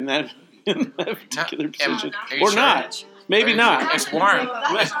in that particular position. Are you Or sure? not. Maybe not. It's warm.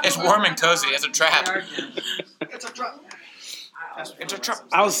 It's warm and cozy. It's a trap. It's a trap. It's a trap.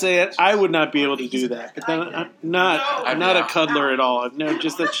 I'll say it. I would not be able to do that. But then I'm not a cuddler at all. I've never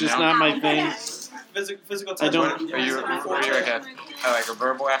that's just not my thing. Physical touch. I don't. Are you like a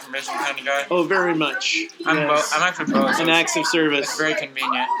verbal affirmation kind of guy? Oh, very much. I'm Yes. I'm actually both. An acts of It's service. very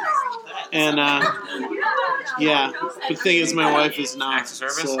convenient. And yeah. The thing is, my wife is not. Acts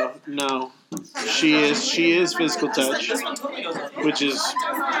of service? So no, she is physical touch, which is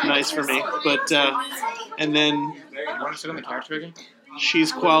nice for me. But and then You want to sit on the couch, Ricky?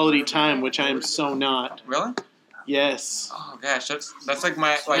 she's quality time, which I am so not. Really? Yes. Oh gosh, that's like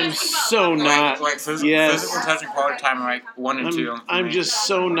my I'm so not. like physical Yes. touch and quality time are like 1 and 2. for I'm me. just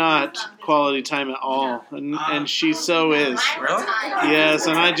so not quality time at all, and she so is. Really? Yes,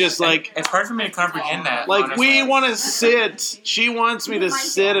 and I just like It's hard for me to comprehend that. we honestly. want to sit. She wants me to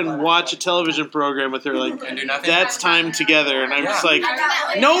sit and watch a television program with her. Like And do nothing. that's time together, and I'm just like,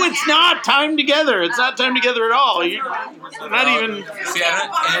 no, it's not time together. It's not time together at all. You're not even. See,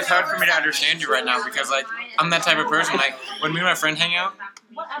 and it's hard for me to understand you right now because like I'm that type of person. Like when me and my friend hang out,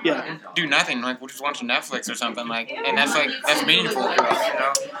 Yeah. do nothing. Like we'll just watch Netflix or something. Like, and that's meaningful to us, you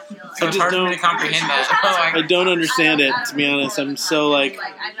know. So it's just hard for me don't- to comprehend that. I don't understand it, to be honest. I'm so like,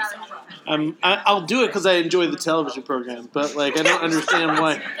 I'll do it because I enjoy the television program, but like I don't understand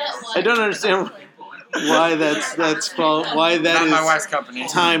why. I don't understand why why that Not my is wife's company.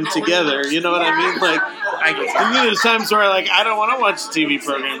 time together. You know what I mean? Like, I get and you. then there's times where like I don't want to watch the TV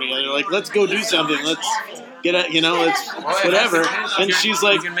program together. Like, let's go do something. Let's get out. You know, let's Well, if whatever. that's the case, And you she's can-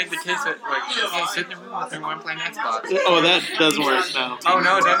 like, you can make the case that like, hey, sit in the room with me while I'm playing Xbox. oh, that doesn't work now. Oh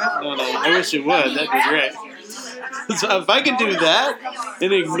no, it doesn't. No, I wish it would. That'd be great. So if I could do that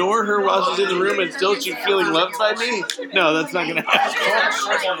and ignore her while she's in the room and still she's feeling loved by me, no, that's not going to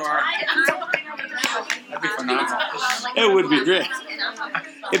happen. That'd be phenomenal. It would be great.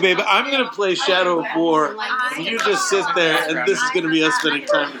 Hey, babe, I'm going to play Shadow of War. And you just sit there, and this is going to be us spending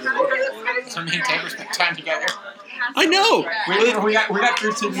time together. So me and Tabor spend time together. I know. We got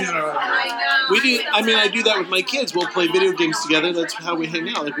 3 TVs in a row. We do. I mean, I do that with my kids. We'll play video games together. That's how we hang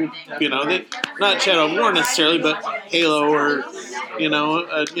out. Like, not Shadow of War necessarily, but Halo or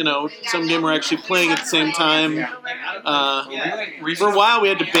some game we're actually playing at the same time. For a while, we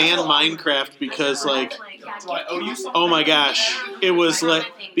had to ban Minecraft because, like, oh my gosh, it was like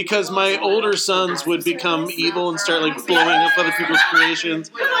because my older sons would become evil and start like blowing up other people's creations,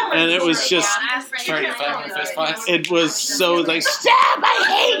 and it was just. Sorry, your family fist fights. It was so like stop! I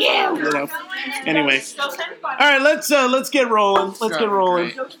hate you. You know. Anyway, all right, let's get rolling. Let's get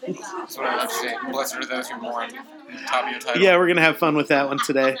rolling. That's what I love to say. Blessed are those who mourn. Top of your title. Yeah, we're gonna have fun with that one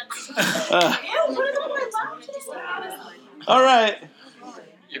today. All right,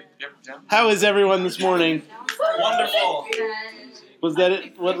 Yep, John. how is everyone this morning? Wonderful. Was that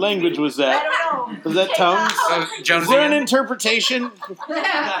it? What language was that? Was that tongues? Jones Is there an again? interpretation?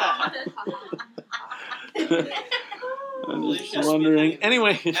 I'm just wondering.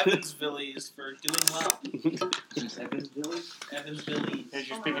 Anyway. Evansvilles for doing well. Evansvilles. Hey,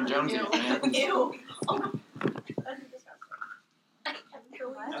 you're speaking Jones again, man.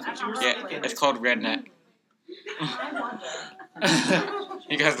 That's what you were Yeah, thinking. it's called redneck.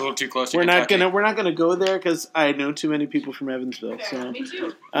 You guys are a little too close to We're not Kentucky. gonna go there because I know too many people from Evansville. So,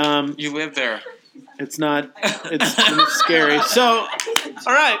 You live there. it's not. It's scary. So,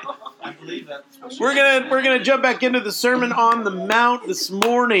 all right, I believe that's what we're gonna jump back into the Sermon on the Mount this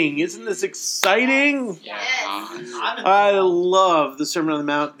morning. Isn't this exciting? Yeah. I love the Sermon on the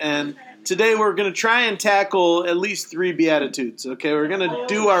Mount, and today we're gonna try and tackle at least 3 Beatitudes. Okay, we're gonna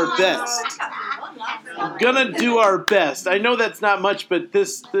do our best. Gonna do our best. I know that's not much, but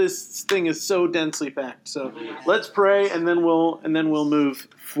this thing is so densely packed. So let's pray, and then we'll move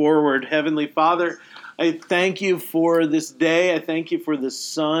forward. Heavenly Father, I thank you for this day. I thank you for the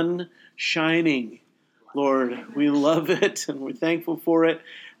sun shining, Lord. We love it, and we're thankful for it,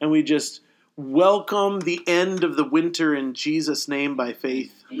 and we just welcome the end of the winter in Jesus' name by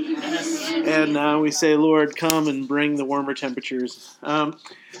faith. And we say, Lord, come and bring the warmer temperatures. But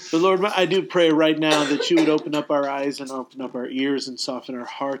Lord, I do pray right now that you would open up our eyes and open up our ears and soften our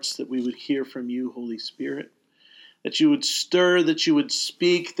hearts, that we would hear from you, Holy Spirit. That you would stir, that you would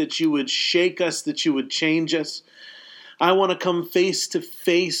speak, that you would shake us, that you would change us. I want to come face to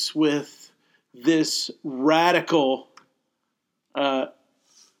face with this radical,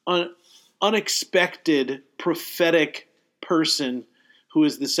 unexpected, prophetic person who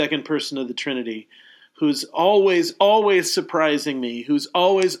is the second person of the Trinity, who's always, always surprising me, who's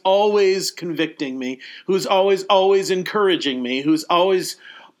always, always convicting me, who's always, always encouraging me, who's always,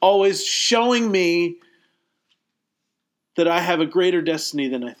 always showing me that I have a greater destiny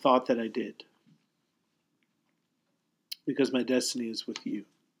than I thought that I did. Because my destiny is with you.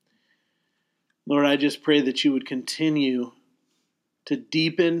 Lord, I just pray that you would continue to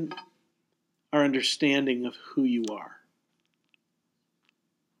deepen our understanding of who you are.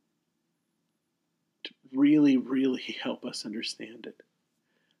 To really, really help us understand it.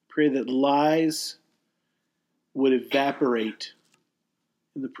 Pray that lies would evaporate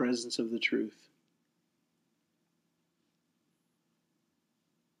in the presence of the truth.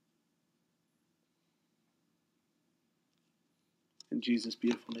 In Jesus'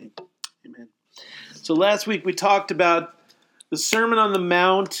 beautiful name, amen. So last week we talked about the Sermon on the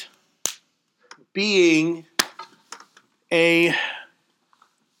Mount being a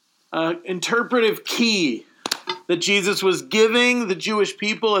interpretive key that Jesus was giving the Jewish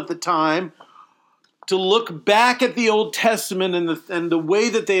people at the time to look back at the Old Testament and the way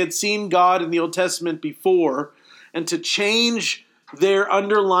that they had seen God in the Old Testament before, and to change their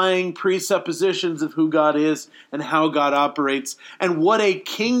underlying presuppositions of who God is and how God operates and what a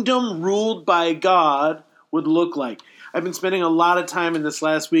kingdom ruled by God would look like. I've been spending a lot of time in this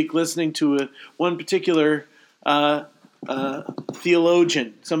last week listening to one particular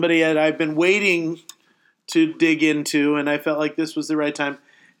theologian, somebody that I've been waiting to dig into, and I felt like this was the right time.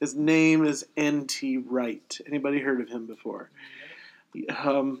 His name is N.T. Wright. Anybody heard of him before? He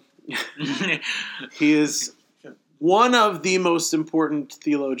is one of the most important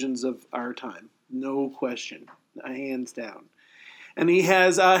theologians of our time. No question. Hands down. And he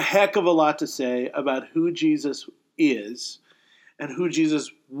has a heck of a lot to say about who Jesus is and who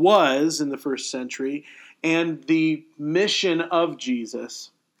Jesus was in the first century and the mission of Jesus.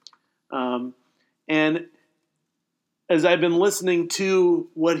 And as I've been listening to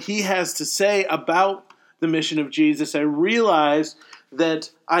what he has to say about the mission of Jesus, I realized that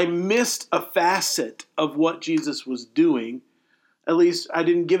I missed a facet of what Jesus was doing. At least I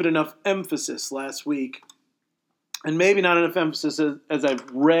didn't give it enough emphasis last week. And maybe not enough emphasis as I've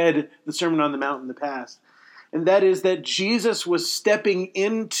read the Sermon on the Mount in the past. And that is that Jesus was stepping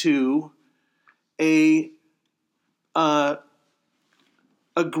into a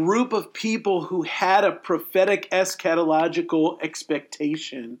group of people who had a prophetic eschatological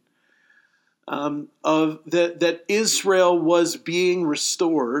expectation of that Israel was being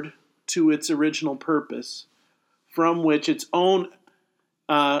restored to its original purpose, from which its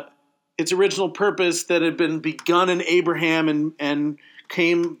original purpose that had been begun in Abraham and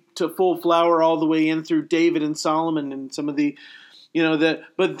came to full flower all the way in through David and Solomon and some of the,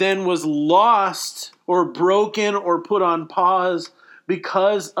 but then was lost or broken or put on pause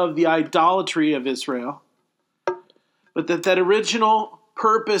because of the idolatry of Israel. But that original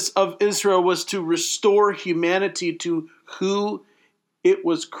purpose of Israel was to restore humanity to who it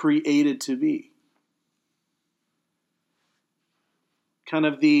was created to be. Kind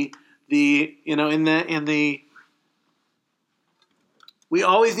of we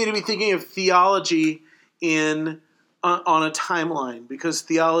always need to be thinking of theology on a timeline, because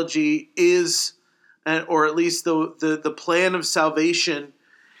theology is, or at least the plan of salvation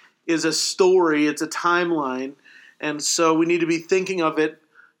is a story, it's a timeline, and so we need to be thinking of it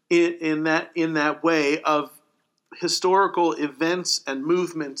in that way of historical events and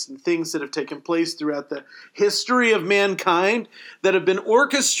movements and things that have taken place throughout the history of mankind that have been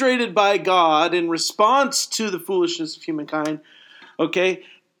orchestrated by God in response to the foolishness of humankind, okay,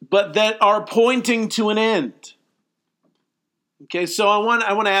 but that are pointing to an end. Okay, so I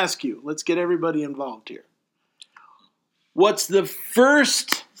want to ask you, let's get everybody involved here. What's the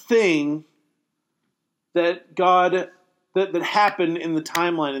first thing that that happened in the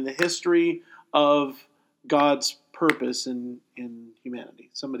timeline, in the history of God's purpose in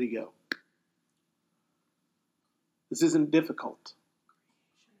humanity? Somebody go. This isn't difficult.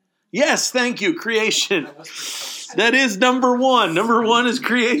 Yes, thank you, creation. That is number one. Number one is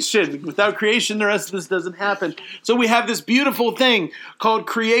creation. Without creation, the rest of this doesn't happen. So we have this beautiful thing called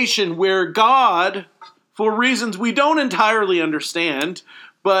creation where God, for reasons we don't entirely understand,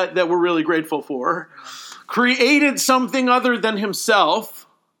 but that we're really grateful for, created something other than himself.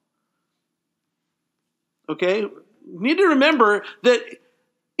 Okay? We need to remember that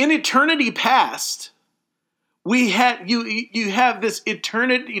in eternity past, we had you have this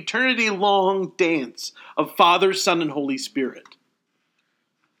eternity long dance of Father, Son, and Holy Spirit.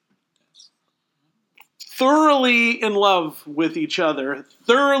 Thoroughly in love with each other,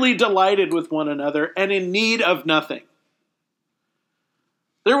 thoroughly delighted with one another, and in need of nothing.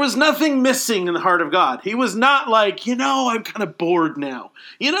 There was nothing missing in the heart of God. He was not like, I'm kind of bored now.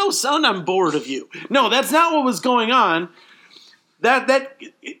 Son, I'm bored of you. No, that's not what was going on. That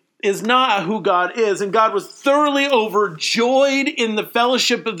is not who God is. And God was thoroughly overjoyed in the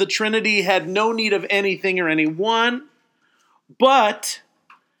fellowship of the Trinity, had no need of anything or anyone. But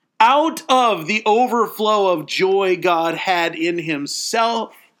out of the overflow of joy God had in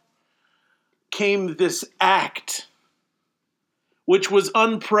himself came this act, which was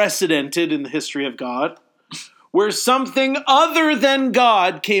unprecedented in the history of God, where something other than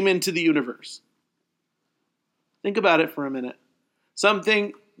God came into the universe. Think about it for a minute.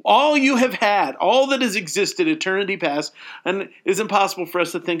 Something, all you have had, all that has existed eternity past, and it is impossible for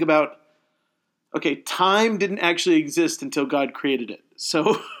us to think about, okay, time didn't actually exist until God created it.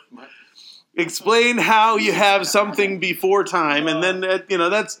 So explain how you have something before time, and then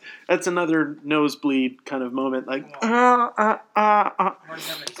that's another nosebleed kind of moment. Like,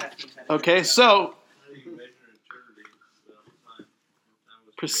 okay, so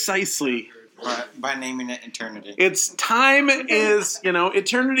precisely. By naming it eternity. It's time is,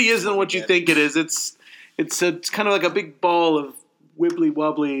 eternity isn't what you think it is. It's kind of like a big ball of wibbly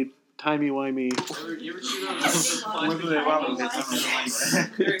wobbly, timey wimey.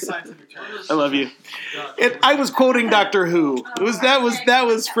 Very scientific term. I love you. I was quoting Doctor Who. That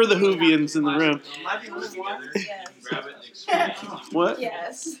was for the Whovians in the room. What?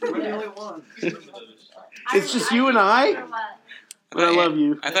 Yes. It's just you and I. But I love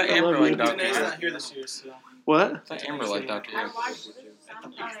you. I thought I Amber love you. liked Doctor Danae's Who. not here this year, so. What? I thought Amber liked Doctor Who.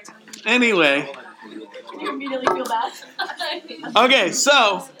 Anyway. You immediately feel bad. Okay,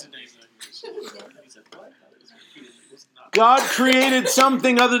 so God created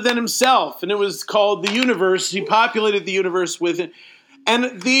something other than himself, and it was called the universe. He populated the universe with it.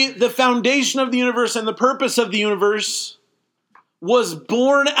 And the foundation of the universe and the purpose of the universe was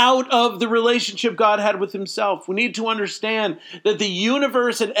born out of the relationship God had with himself. We need to understand that the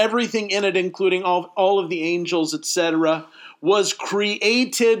universe and everything in it, including all of the angels, etc., was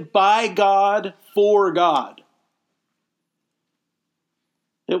created by God for God.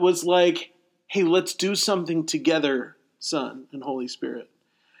 It was like, hey, let's do something together, Son and Holy Spirit.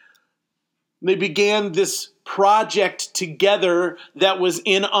 They began this project together that was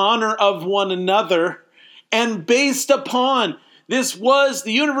in honor of one another and based upon this was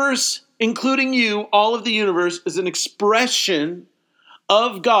the universe, including you, all of the universe is an expression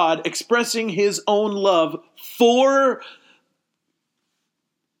of God expressing his own love for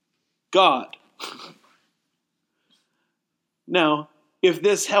God. Now, if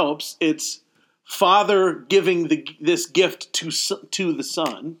this helps, it's Father giving this gift to the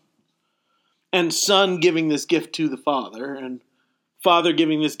Son, and Son giving this gift to the Father, and Father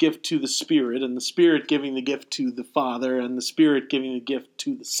giving this gift to the Spirit, and the Spirit giving the gift to the Father, and the Spirit giving the gift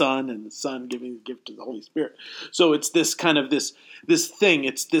to the Son, and the Son giving the gift to the Holy Spirit. So it's this kind of this thing.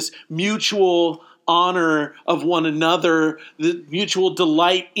 It's this mutual honor of one another, the mutual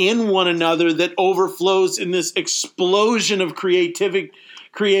delight in one another that overflows in this explosion of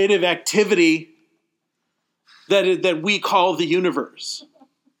creative activity that we call the universe.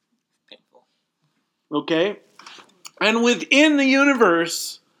 Okay? And within the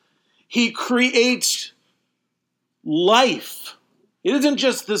universe, he creates life. It isn't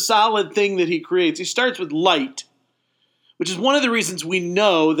just the solid thing that he creates. He starts with light, which is one of the reasons we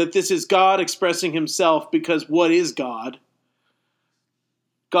know that this is God expressing himself, because what is God?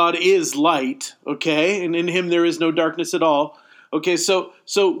 God is light, okay? And in him there is no darkness at all. Okay, so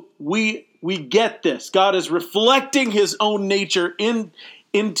we get this. God is reflecting his own nature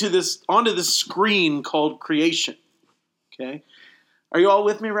onto this screen called creation. Okay, are you all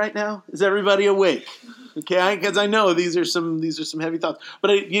with me right now? Is everybody awake? Okay, because I know these are some heavy thoughts,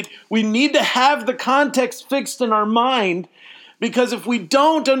 but we need to have the context fixed in our mind, because if we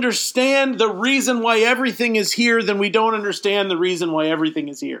don't understand the reason why everything is here, then we don't understand the reason why everything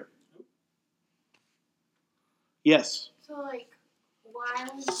is here. Yes. So, like, why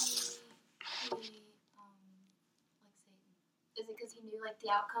would he say, is it because he knew, like,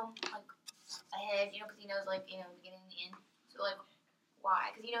 the outcome, like, ahead, because he knows, like, the beginning and the end? So, like,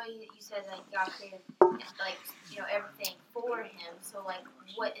 why? Because, you said, like, God created, like, everything for him. So, like,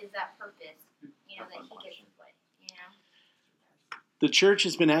 what is that purpose, that he gets to play, The church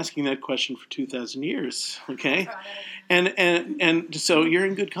has been asking that question for 2,000 years, okay? And so you're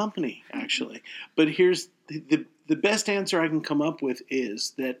in good company, actually. But here's the best answer I can come up with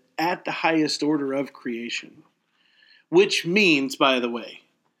is that at the highest order of creation, which means, by the way,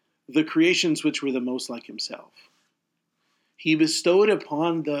 the creations which were the most like himself, he bestowed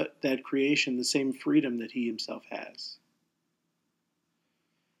upon that creation the same freedom that he himself has.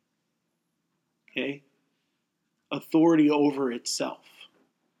 Okay? Authority over itself.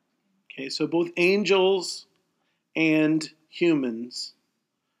 Okay, so both angels and humans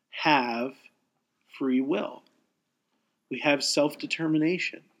have free will. We have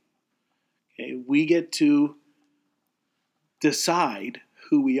self-determination. Okay? We get to decide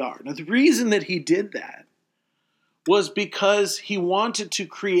who we are. Now, the reason that he did that was because he wanted to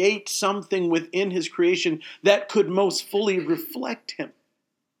create something within his creation that could most fully reflect him,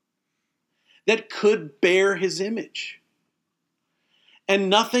 that could bear his image. And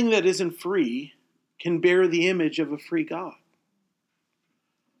nothing that isn't free can bear the image of a free God.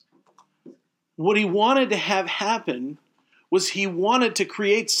 What he wanted to have happen was he wanted to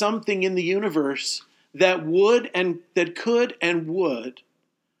create something in the universe that would and that could and would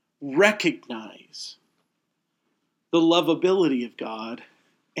recognize the lovability of God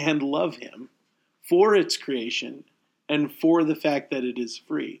and love him for its creation and for the fact that it is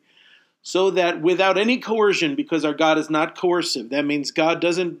free. So that without any coercion, because our God is not coercive, that means God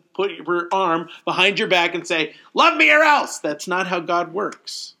doesn't put your arm behind your back and say, love me or else. That's not how God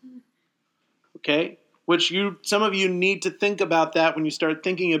works. Okay? Which some of you need to think about that when you start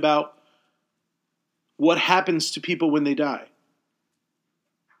thinking about what happens to people when they die.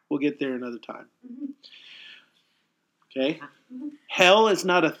 We'll get there another time. Okay? Hell is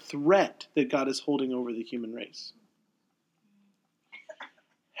not a threat that God is holding over the human race.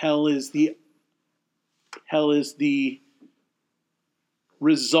 Hell is the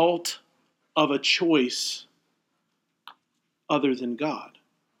result of a choice other than God.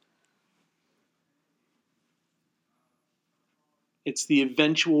 It's the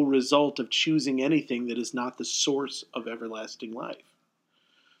eventual result of choosing anything that is not the source of everlasting life.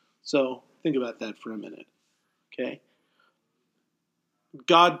 So think about that for a minute. Okay?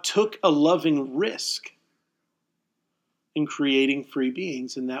 God took a loving risk in creating free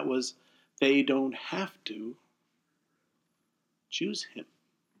beings, and that was they don't have to choose him.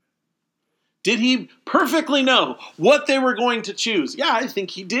 Did he perfectly know what they were going to choose? Yeah, I think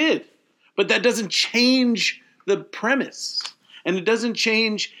he did. But that doesn't change the premise. And it doesn't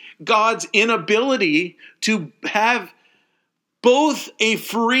change God's inability to have both a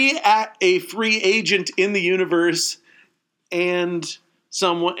free agent in the universe and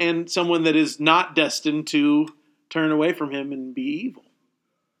someone that is not destined to turn away from him and be evil.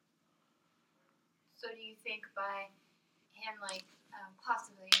 So do you think by him, like,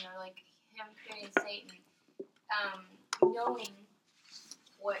 possibly, like him creating Satan, knowing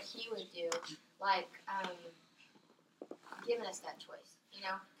what he would do, like, giving us that choice,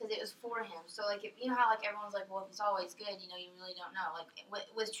 because it was for him. So, like, if, how, like, everyone's like, well, if it's always good, you really don't know. Like,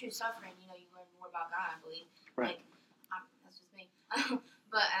 with true suffering, you learn more about God, I believe. Right. Like, that's just me.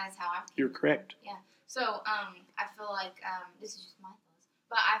 But that's how I feel. You're correct. Yeah. So, I feel like, this is just my thoughts,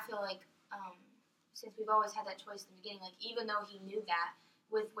 but I feel like, since we've always had that choice in the beginning, like, even though he knew that,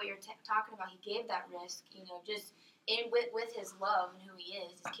 with what you're talking about, he gave that risk, just with his love and who he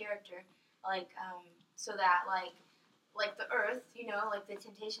is, his character, like, so that, like the earth, like the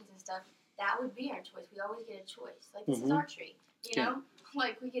temptations and stuff, that would be our choice. We always get a choice. Like, this is our tree, Yeah.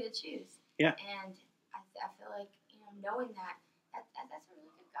 Like, we get to choose. Yeah. And I feel like, knowing that's a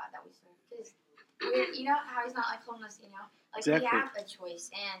really good God that we serve. Because, how he's not, like, holding us, like, Exactly. we have a choice.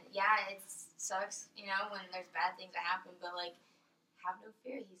 And, yeah, it sucks, when there's bad things that happen. But, like, have no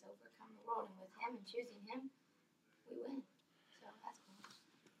fear. He's overcome the world. And with him and choosing him, we win. So, that's cool.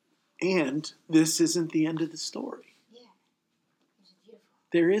 And this isn't the end of the story.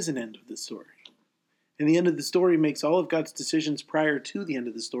 There is an end of the story. And the end of the story makes all of God's decisions prior to the end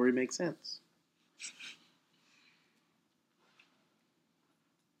of the story make sense.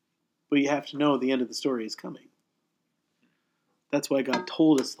 But you have to know the end of the story is coming. That's why God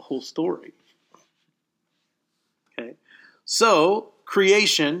told us the whole story. Okay? So,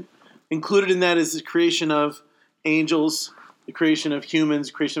 creation, included in that is the creation of angels, the creation of humans,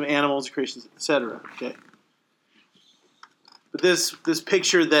 the creation of animals, the creation, etc. Okay? But this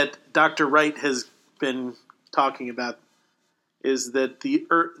picture that Dr. Wright has been talking about is that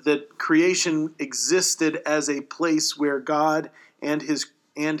that creation existed as a place where God and his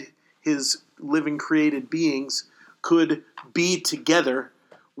living created beings could be together,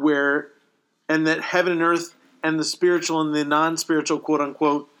 and that heaven and earth and the spiritual and the non-spiritual, quote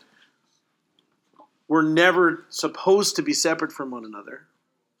unquote, were never supposed to be separate from one another,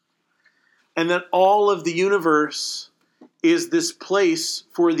 and that all of the universe is this place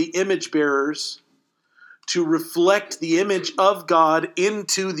for the image bearers to reflect the image of God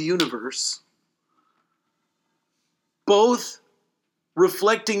into the universe, both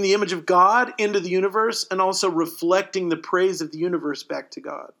reflecting the image of God into the universe and also reflecting the praise of the universe back to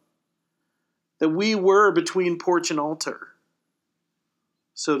God. That we were between porch and altar,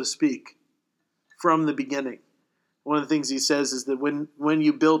 so to speak, from the beginning. One of the things he says is that when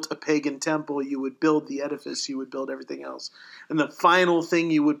you built a pagan temple, you would build the edifice, you would build everything else. And the final thing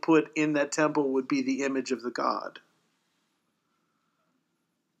you would put in that temple would be the image of the god.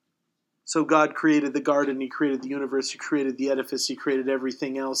 So God created the garden, he created the universe, he created the edifice, he created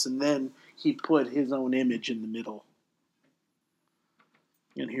everything else, and then he put his own image in the middle.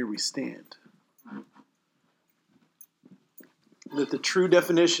 And here we stand. That the true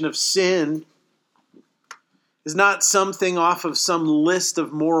definition of sin is not something off of some list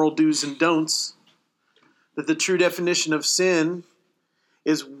of moral do's and don'ts. That the true definition of sin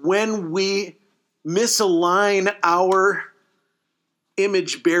is when we misalign our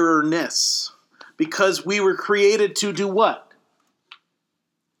image bearerness. Because we were created to do what?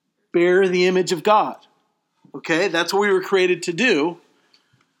 Bear the image of God. Okay, that's what we were created to do.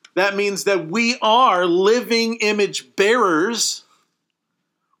 That means that we are living image bearers.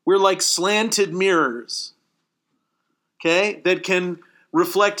 We're like slanted mirrors. Okay, that can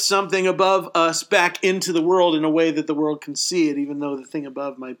reflect something above us back into the world in a way that the world can see it, even though the thing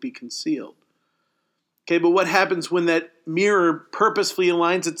above might be concealed. Okay, but what happens when that mirror purposefully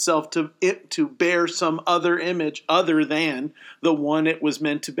aligns itself to bear some other image other than the one it was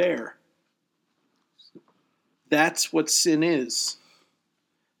meant to bear? That's what sin is.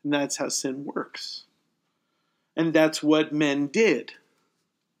 And that's how sin works. And that's what men did.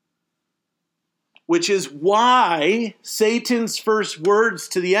 Which is why Satan's first words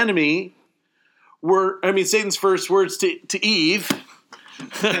to the enemy Satan's first words to Eve.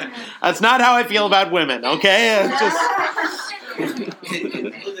 That's not how I feel about women, okay?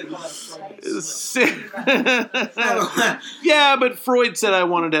 Yeah, but Freud said I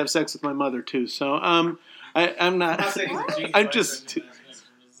wanted to have sex with my mother too, so I'm not. I'm just.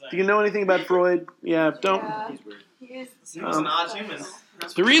 Do you know anything about Freud? Yeah, don't. He was an odd human.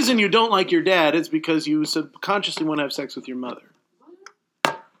 The reason you don't like your dad is because you subconsciously want to have sex with your mother.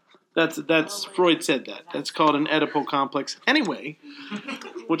 That's Freud said that. That's called an Oedipal complex. Anyway,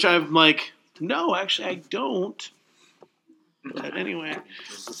 which I'm like, no, actually I don't. But anyway,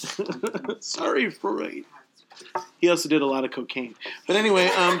 sorry, Freud. He also did a lot of cocaine. But anyway,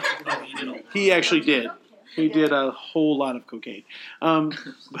 he actually did. He did a whole lot of cocaine. Great.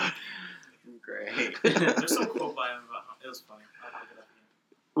 There's some quote by him about it was funny. I'll look it up again.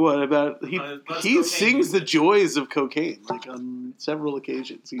 What about he cocaine. sings the joys of cocaine like on several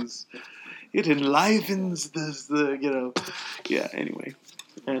occasions. It enlivens the yeah. Anyway,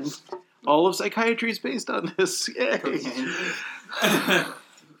 and all of psychiatry is based on this. Yay. The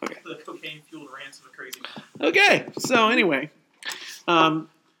cocaine fueled rants of a crazy man. Okay, so anyway,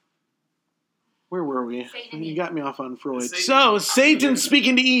 where were we? Satan. You got me off on Freud. Satan. So Satan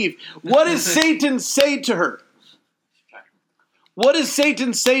speaking to Eve. What does Satan say to her? What does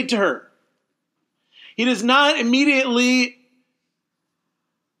Satan say to her? He does not immediately,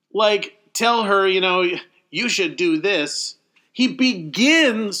 tell her, you should do this. He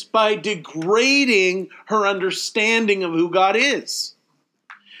begins by degrading her understanding of who God is.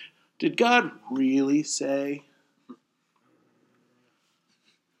 Did God really say?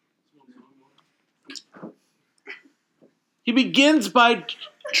 He begins by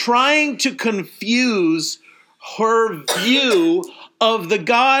trying to confuse her view of the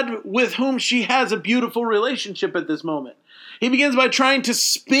God with whom she has a beautiful relationship at this moment. He begins by trying to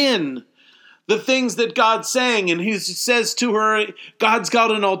spin the things that God's saying, and he says to her, God's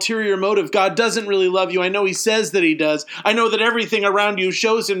got an ulterior motive. God doesn't really love you. I know he says that he does. I know that everything around you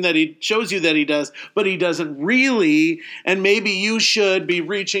shows you that he does, but he doesn't really, and maybe you should be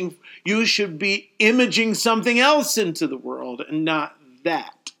imaging something else into the world and not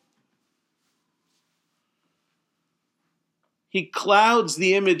that. He clouds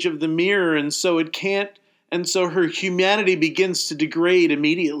the image of the mirror, and so her humanity begins to degrade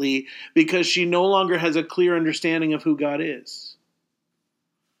immediately because she no longer has a clear understanding of who God is.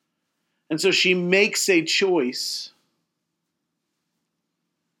 And so she makes a choice.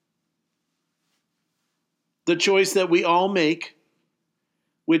 The choice that we all make,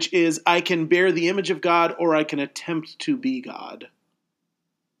 which is I can bear the image of God or I can attempt to be God.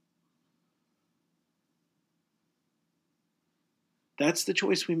 That's the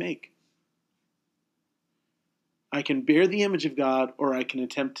choice we make. I can bear the image of God or I can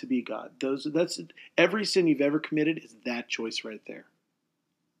attempt to be God. That's every sin you've ever committed is that choice right there.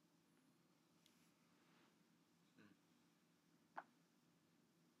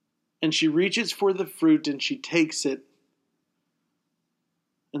 And she reaches for the fruit and she takes it.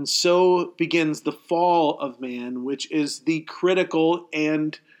 And so begins the fall of man, which is the critical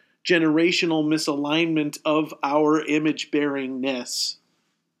and generational misalignment of our image-bearingness.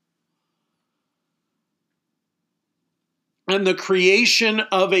 and the creation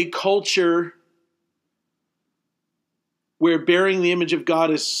of a culture where bearing the image of God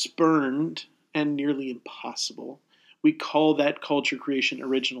is spurned and nearly impossible. We call that culture creation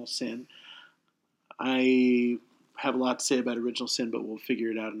original sin. I have a lot to say about original sin, but we'll figure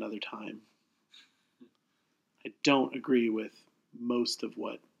it out another time. I don't agree with most of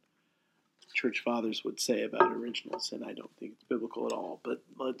what church fathers would say about original sin. I don't think it's biblical at all, but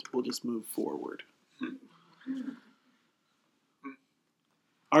we'll just move forward.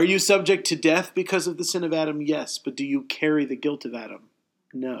 Are you subject to death because of the sin of Adam? Yes, but do you carry the guilt of Adam?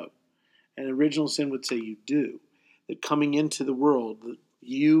 No. And original sin would say you do. That coming into the world,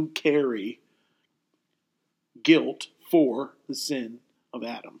 you carry guilt for the sin of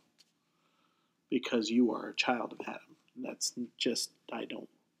Adam because you are a child of Adam. And that's just, I don't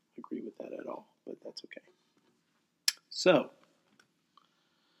agree with that at all, but that's okay. So,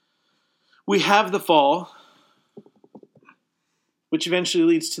 we have the fall, which eventually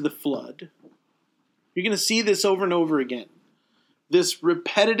leads to the flood. You're going to see this over and over again. This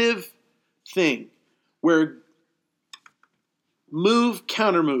repetitive thing where move,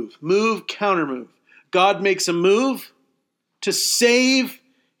 counter move, move, counter move. God makes a move to save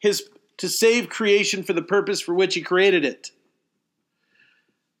creation for the purpose for which he created it.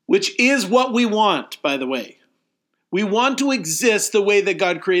 Which is what we want, by the way. We want to exist the way that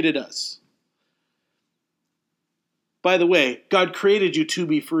God created us. By the way, God created you to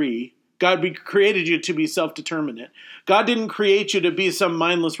be free. God created you to be self-determinate. God didn't create you to be some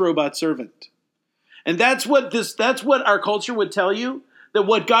mindless robot servant. And that's what our culture would tell you, that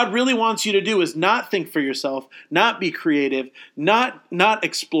what God really wants you to do is not think for yourself, not be creative, not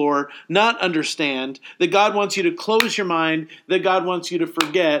explore, not understand, that God wants you to close your mind, that God wants you to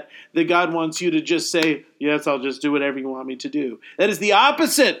forget, that God wants you to just say, yes, I'll just do whatever you want me to do. That is the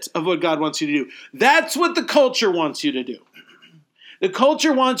opposite of what God wants you to do. That's what the culture wants you to do. The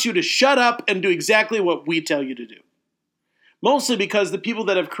culture wants you to shut up and do exactly what we tell you to do. Mostly because the people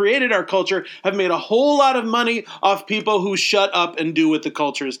that have created our culture have made a whole lot of money off people who shut up and do what the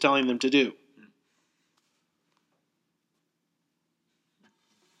culture is telling them to do.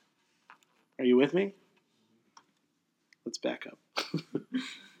 Are you with me? Let's back up.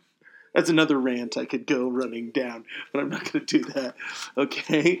 That's another rant I could go running down, but I'm not going to do that.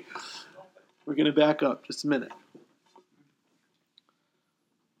 Okay? We're going to back up just a minute.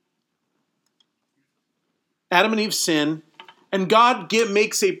 Adam and Eve sin. And God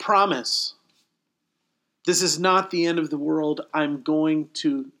makes a promise. This is not the end of the world. I'm going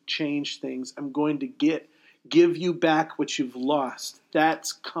to change things. I'm going to give you back what you've lost.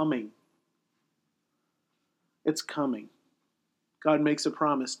 That's coming. It's coming. God makes a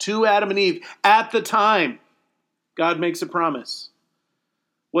promise to Adam and Eve at the time. God makes a promise.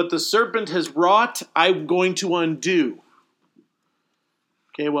 What the serpent has wrought, I'm going to undo.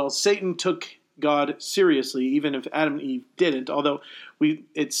 Okay, well, Satan took God seriously, even if Adam and Eve didn't, although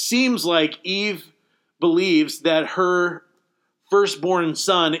it seems like Eve believes that her firstborn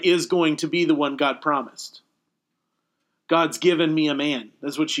son is going to be the one God promised. God's given me a man.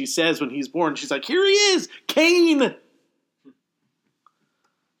 That's what she says when he's born. She's like, here he is, Cain.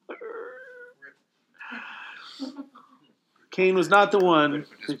 Cain was not the one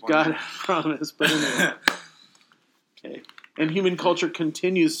that God promised, but anyway. Okay. And human culture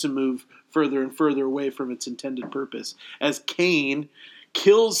continues to move further and further away from its intended purpose as Cain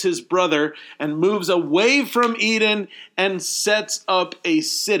kills his brother and moves away from Eden and sets up a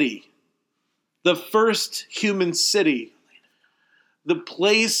city. The first human city. The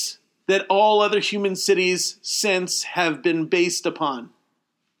place that all other human cities since have been based upon.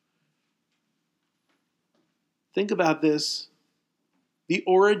 Think about this. The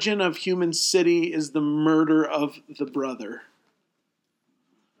origin of human city is the murder of the brother.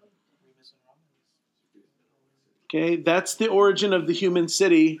 Okay, that's the origin of the human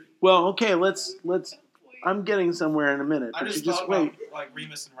city. Well, okay, let's. I'm getting somewhere in a minute. I But just you thought wait. about like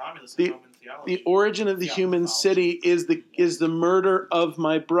Remus and Romulus in Roman theology. The origin of the human city is the murder of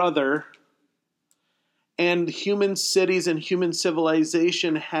my brother. And human cities and human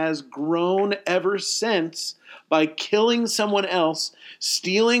civilization has grown ever since by killing someone else,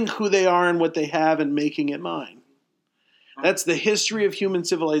 stealing who they are and what they have, and making it mine. That's the history of human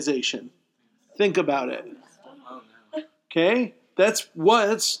civilization. Think about it. Okay?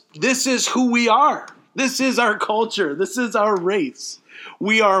 This is who we are. This is our culture. This is our race.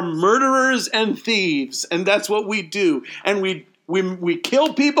 We are murderers and thieves, and that's what we do. And we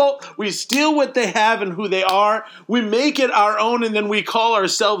kill people, we steal what they have and who they are, we make it our own, and then we call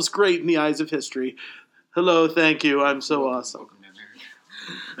ourselves great in the eyes of history. Hello, thank you, I'm so awesome.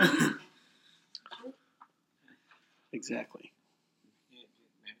 Exactly. Yeah,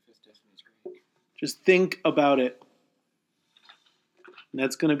 Manifest Destiny is great. Just think about it. And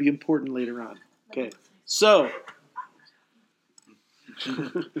that's going to be important later on. Okay. So,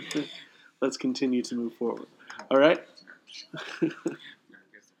 let's continue to move forward. All right? America's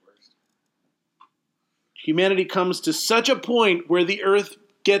the worst. Humanity comes to such a point where the earth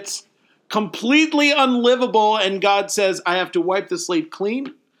gets completely unlivable, and God says, I have to wipe the slate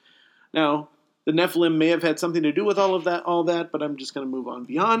clean. Now, the Nephilim may have had something to do with all that, but I'm just going to move on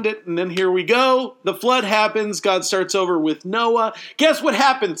beyond it. And then here we go. The flood happens. God starts over with Noah. Guess what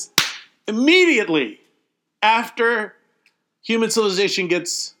happens? Immediately after human civilization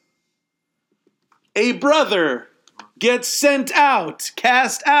gets a brother gets sent out,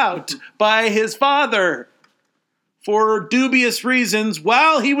 cast out by his father for dubious reasons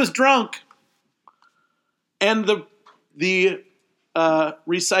while he was drunk. And the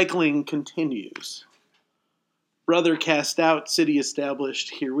recycling continues. Brother cast out, city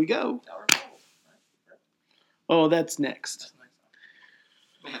established. Here we go. Oh, that's next.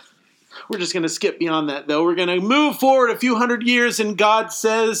 We're just going to skip beyond that, though. We're going to move forward a few hundred years, and God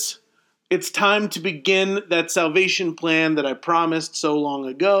says, it's time to begin that salvation plan that I promised so long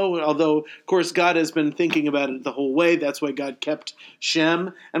ago. Although, of course, God has been thinking about it the whole way. That's why God kept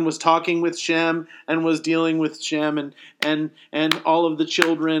Shem and was talking with Shem and was dealing with Shem and all of the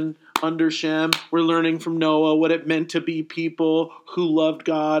children under Shem. We're learning from Noah what it meant to be people who loved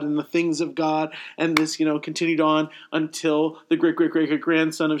God and the things of God. And this, continued on until the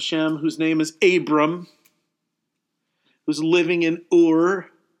great-great-great-grandson of Shem, whose name is Abram, who's living in Ur.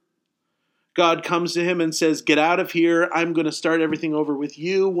 God comes to him and says, get out of here. I'm going to start everything over with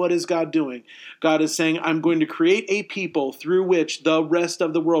you. What is God doing? God is saying, I'm going to create a people through which the rest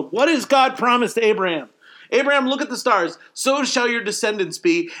of the world. What does God promise to Abraham? Abraham, look at the stars. So shall your descendants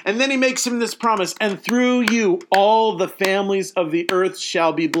be. And then he makes him this promise. And through you, all the families of the earth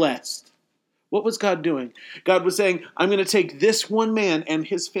shall be blessed. What was God doing? God was saying, I'm going to take this one man and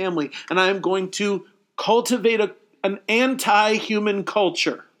his family, and I'm going to cultivate an anti-human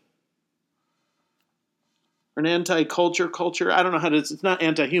culture. An anti-culture culture. I don't know how to, it's not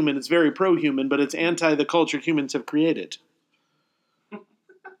anti-human, it's very pro-human, but it's anti the culture humans have created.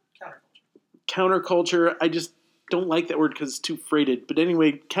 Counterculture, I just don't like that word because it's too freighted. But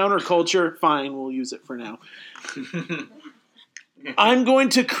anyway, counterculture, fine, we'll use it for now. I'm going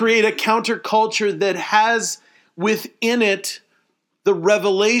to create a counterculture that has within it the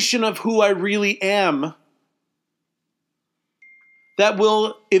revelation of who I really am that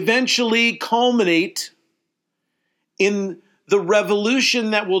will eventually culminate in the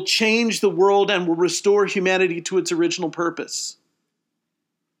revolution that will change the world and will restore humanity to its original purpose.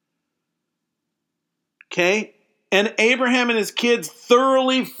 Okay? And Abraham and his kids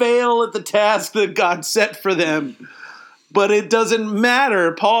thoroughly fail at the task that God set for them. But it doesn't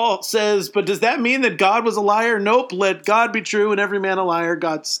matter. Paul says, but does that mean that God was a liar? Nope. Let God be true and every man a liar.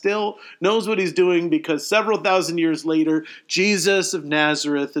 God still knows what he's doing because several thousand years later, Jesus of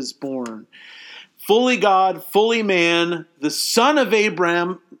Nazareth is born. Fully God, fully man, the son of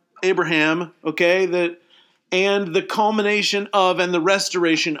Abraham, okay, and the culmination of and the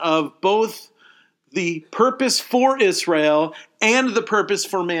restoration of both the purpose for Israel and the purpose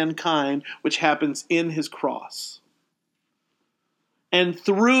for mankind, which happens in his cross. And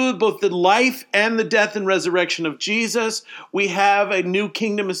through both the life and the death and resurrection of Jesus, we have a new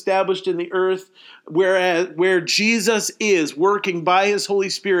kingdom established in the earth where Jesus is working by his Holy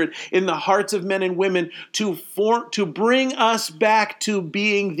Spirit in the hearts of men and women to bring us back to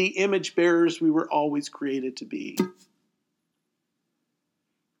being the image bearers we were always created to be.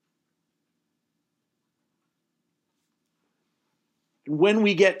 When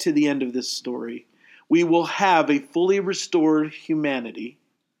we get to the end of this story, we will have a fully restored humanity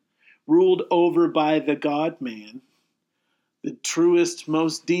ruled over by the God-man, the truest,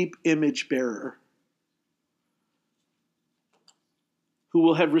 most deep image bearer, who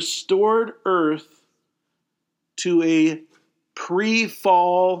will have restored earth to a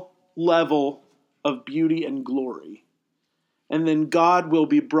pre-fall level of beauty and glory. And then God will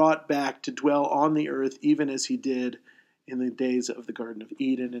be brought back to dwell on the earth even as he did in the days of the Garden of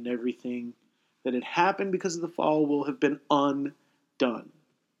Eden, and everything that had happened because of the fall will have been undone.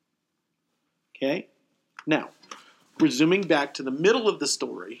 Okay? Now, resuming back to the middle of the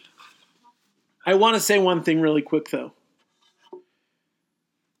story, I want to say one thing really quick, though.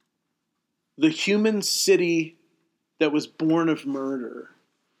 The human city that was born of murder,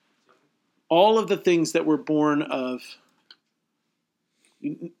 all of the things that were born of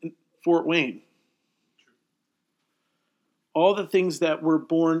Fort Wayne, all the things that were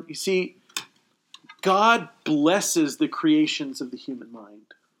born, you see, God blesses the creations of the human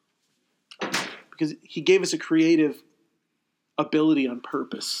mind because he gave us a creative ability on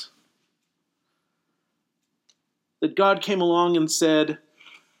purpose. That God came along and said,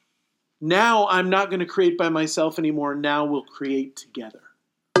 now I'm not going to create by myself anymore. Now we'll create together.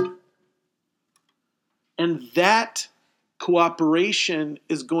 And that cooperation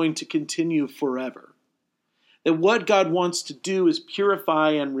is going to continue forever. That what God wants to do is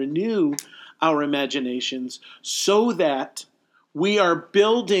purify and renew our imaginations so that we are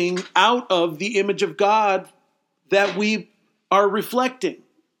building out of the image of God that we are reflecting.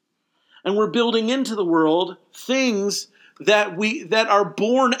 And we're building into the world things that are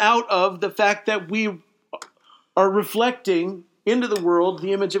born out of the fact that we are reflecting into the world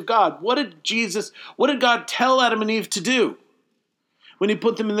the image of God. What did God tell Adam and Eve to do when he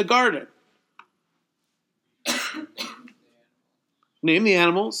put them in the garden? Name the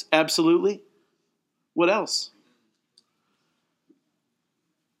animals, absolutely. What else?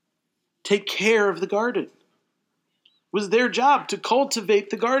 Take care of the garden. It was their job to cultivate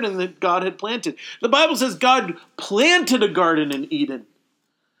the garden that God had planted. The Bible says God planted a garden in Eden.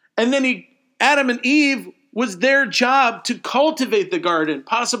 And then Adam and Eve was their job to cultivate the garden,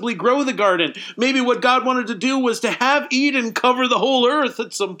 possibly grow the garden. Maybe what God wanted to do was to have Eden cover the whole earth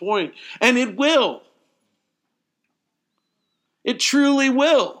at some point. And it will. It truly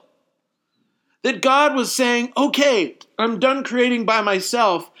will. That God was saying, okay, I'm done creating by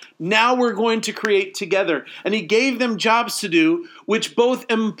myself. Now we're going to create together. And he gave them jobs to do, which both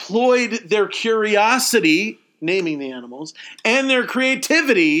employed their curiosity, naming the animals, and their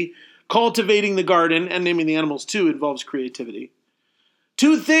creativity, cultivating the garden, and naming the animals too involves creativity.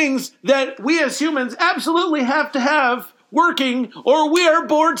 Two things that we as humans absolutely have to have working, or we are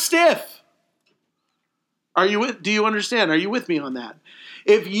bored stiff. Do you understand? Are you with me on that?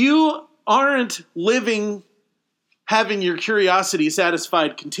 If you aren't having your curiosity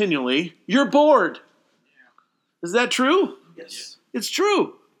satisfied continually, you're bored. Is that true? Yes. It's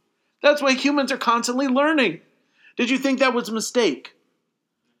true. That's why humans are constantly learning. Did you think that was a mistake?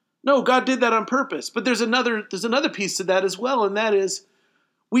 No, God did that on purpose. But there's another piece to that as well, and that is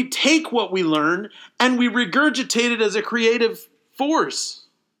we take what we learn and we regurgitate it as a creative force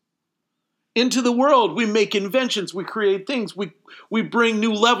into the world. We make inventions, we create things, we bring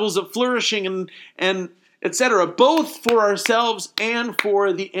new levels of flourishing and etc., both for ourselves and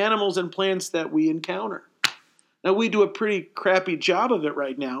for the animals and plants that we encounter. Now, we do a pretty crappy job of it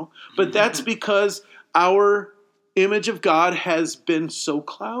right now, but that's because our image of God has been so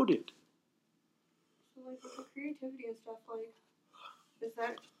clouded. So, like, with the creativity and stuff, like, is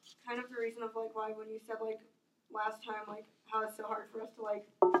that kind of the reason of, like, why when you said, like, last time, like, how it's so hard for us to, like,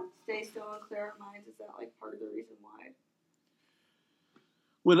 stay still and clear our minds, is that, like, part of the reason why?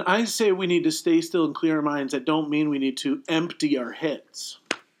 When I say we need to stay still and clear our minds, I don't mean we need to empty our heads.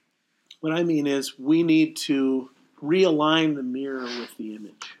 What I mean is we need to realign the mirror with the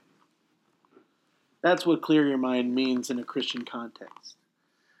image. That's what clear your mind means in a Christian context.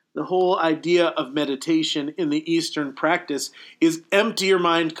 The whole idea of meditation in the Eastern practice is empty your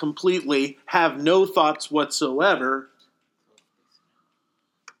mind completely, have no thoughts whatsoever,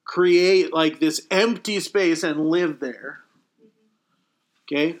 create like this empty space and live there.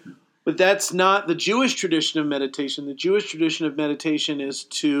 Okay? But that's not the Jewish tradition of meditation. The Jewish tradition of meditation is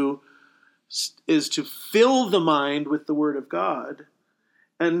to fill the mind with the Word of God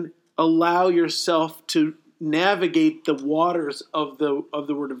and allow yourself to navigate the waters of the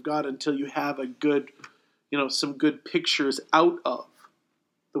Word of God until you have a good, some good pictures out of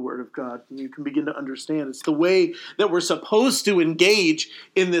the Word of God, and you can begin to understand. It's the way that we're supposed to engage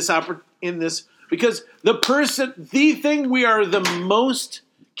in this because the thing we are the most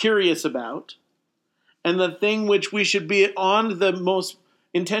curious about, and the thing which we should be on the most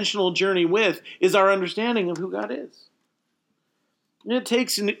intentional journey with, is our understanding of who God is. And it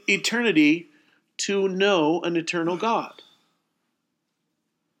takes an eternity to know an eternal God.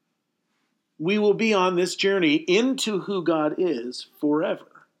 We will be on this journey into who God is forever.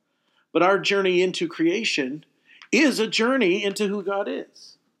 But our journey into creation is a journey into who God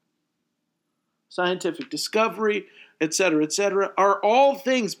is. Scientific discovery, etc., are all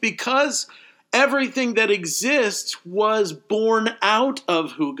things because everything that exists was born out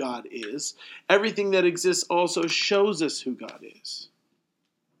of who God is. Everything that exists also shows us who God is.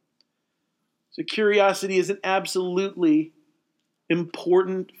 So curiosity is an absolutely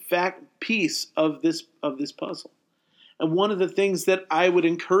important piece of this puzzle. And one of the things that I would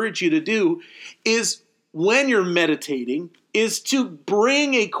encourage you to do is, when you're meditating, is to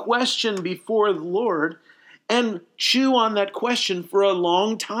bring a question before the Lord and chew on that question for a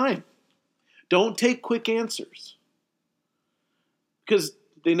long time. Don't take quick answers. Because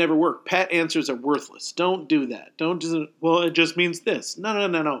they never work. Pat answers are worthless. Don't do that. Don't just, well, it just means this.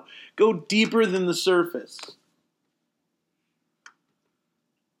 No. Go deeper than the surface.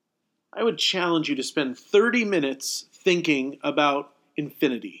 I would challenge you to spend 30 minutes thinking about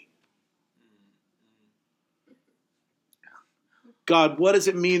infinity. God, what does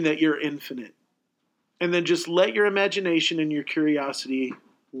it mean that you're infinite? And then just let your imagination and your curiosity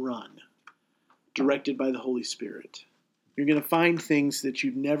run, directed by the Holy Spirit. You're going to find things that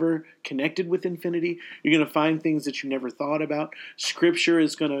you've never connected with infinity. You're going to find things that you never thought about. Scripture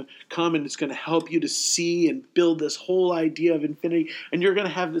is going to come and it's going to help you to see and build this whole idea of infinity. And you're going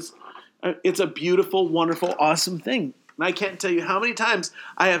to have this, it's a beautiful, wonderful, awesome thing. And I can't tell you how many times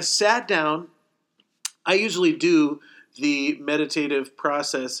I have sat down. I usually do the meditative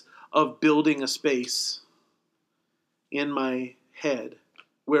process of building a space in my head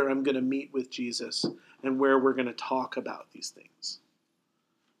where I'm going to meet with Jesus and where we're going to talk about these things.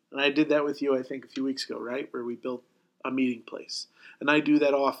 And I did that with you, I think, a few weeks ago, right? Where we built a meeting place. And I do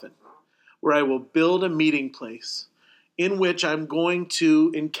that often, where I will build a meeting place in which I'm going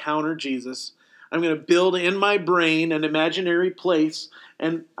to encounter Jesus. I'm going to build in my brain an imaginary place,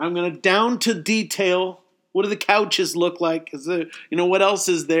 and I'm going to down to detail. What do the couches look like? Is there, what else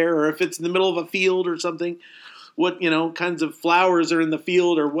is there? Or if it's in the middle of a field or something, what, kinds of flowers are in the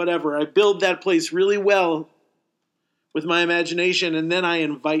field or whatever. I build that place really well with my imagination, and then I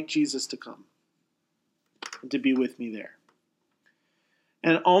invite Jesus to come and to be with me there.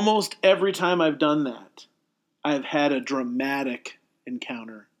 And almost every time I've done that, I've had a dramatic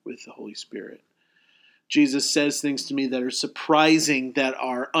encounter with the Holy Spirit. Jesus says things to me that are surprising, that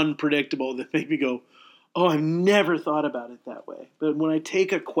are unpredictable, that make me go, oh, I've never thought about it that way. But when I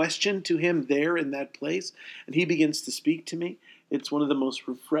take a question to him there in that place, and he begins to speak to me, it's one of the most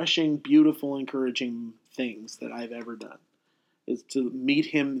refreshing, beautiful, encouraging things that I've ever done, is to meet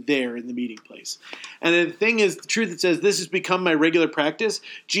him there in the meeting place. And the thing is, the truth, it says, this has become my regular practice.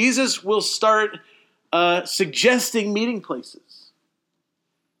 Jesus will start suggesting meeting places.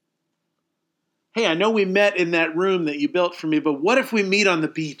 Hey, I know we met in that room that you built for me, but what if we meet on the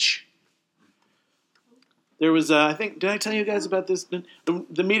beach? There was, I think, did I tell you guys about this?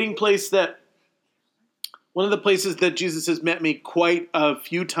 The meeting place that, one of the places that Jesus has met me quite a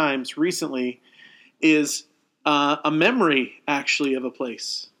few times recently is a memory, actually, of a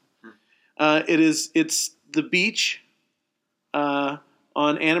place. It's the beach on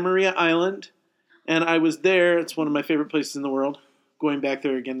Anna Maria Island, and I was there. It's one of my favorite places in the world. Going back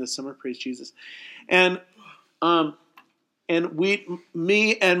there again this summer, praise Jesus. And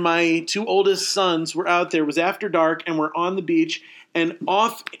me and my two oldest sons were out there. It was after dark, and we're on the beach, and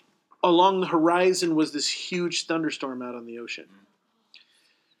off along the horizon was this huge thunderstorm out on the ocean.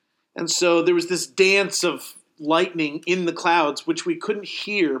 And so there was this dance of lightning in the clouds, which we couldn't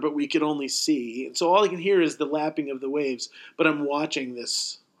hear, but we could only see. And so all I can hear is the lapping of the waves, but I'm watching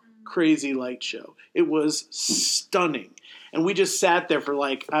this crazy light show. It was stunning. And we just sat there for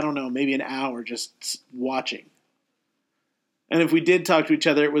maybe an hour just watching. And if we did talk to each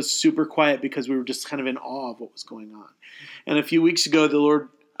other, it was super quiet because we were just kind of in awe of what was going on. And a few weeks ago,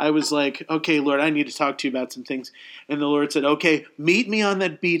 I was like, okay, Lord, I need to talk to you about some things. And the Lord said, okay, meet me on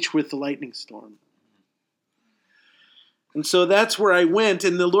that beach with the lightning storm. And so that's where I went,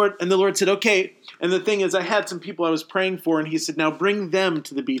 and the Lord said, okay. And the thing is, I had some people I was praying for, and he said, now bring them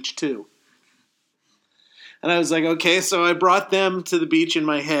to the beach too. And I was like, okay, so I brought them to the beach in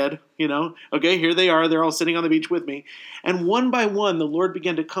my head, Okay, here they are. They're all sitting on the beach with me. And one by one, the Lord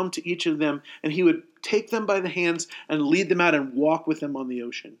began to come to each of them, and he would take them by the hands and lead them out and walk with them on the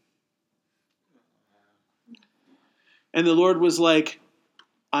ocean. And the Lord was like,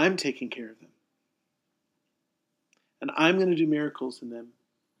 I'm taking care of them. And I'm going to do miracles in them.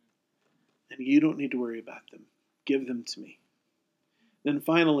 And you don't need to worry about them. Give them to me. Then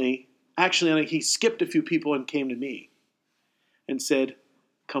finally, actually, he skipped a few people and came to me and said,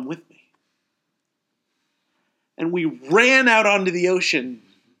 come with me. And we ran out onto the ocean,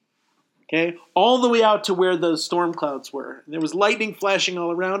 okay, all the way out to where the storm clouds were. And there was lightning flashing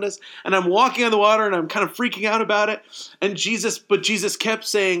all around us. And I'm walking on the water, and I'm kind of freaking out about it. And Jesus kept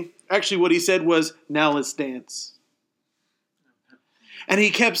saying, actually what he said was, now let's dance. And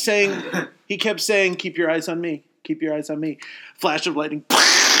he kept saying, keep your eyes on me. Keep your eyes on me. Flash of lightning.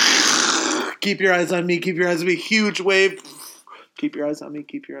 Keep your eyes on me. Keep your eyes on me. Huge wave. Keep your eyes on me.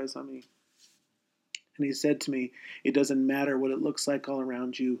 Keep your eyes on me. And he said to me, it doesn't matter what it looks like all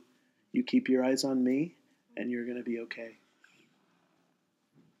around you. You keep your eyes on me, and you're going to be okay.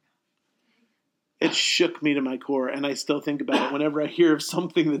 It shook me to my core, and I still think about it. Whenever I hear of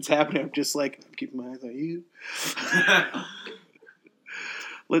something that's happening, I'm just like, I'm keeping my eyes on you.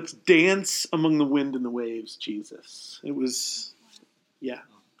 Let's dance among the wind and the waves, Jesus. It was, yeah.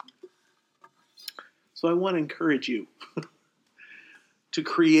 So I want to encourage you to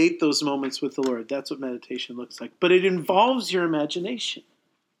create those moments with the Lord. That's what meditation looks like. But it involves your imagination.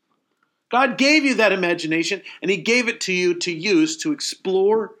 God gave you that imagination, and he gave it to you to use to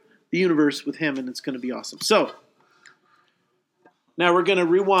explore the universe with him, and it's going to be awesome. So, now we're going to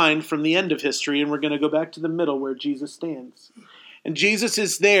rewind from the end of history, and we're going to go back to the middle where Jesus stands. And Jesus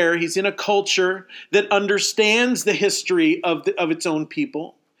is there. He's in a culture that understands the history of its own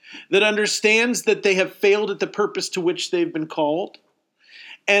people, that understands that they have failed at the purpose to which they've been called,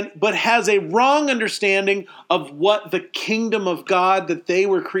 but has a wrong understanding of what the kingdom of God that they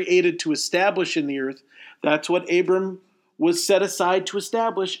were created to establish in the earth. That's what Abram was set aside to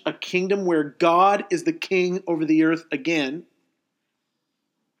establish, a kingdom where God is the king over the earth again.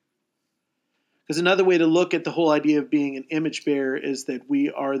 Because another way to look at the whole idea of being an image bearer is that we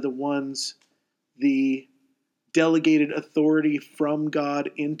are the ones, the delegated authority from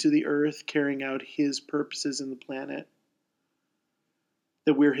God into the earth, carrying out his purposes in the planet.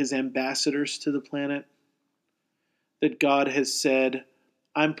 That we're his ambassadors to the planet. That God has said,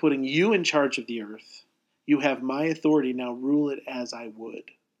 I'm putting you in charge of the earth. You have my authority, now rule it as I would.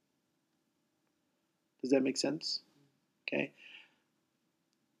 Does that make sense? Okay.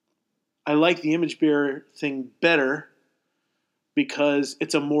 I like the image bearer thing better because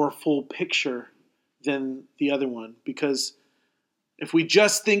it's a more full picture than the other one. Because if we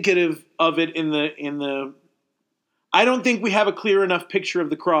just think of it in the I don't think we have a clear enough picture of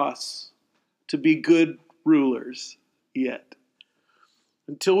the cross to be good rulers yet.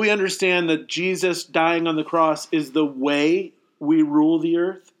 Until we understand that Jesus dying on the cross is the way we rule the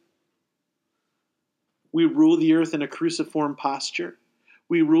earth. We rule the earth in a cruciform posture.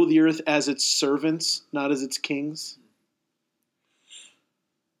 We rule the earth as its servants, not as its kings.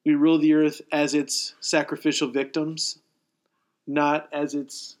 We rule the earth as its sacrificial victims, not as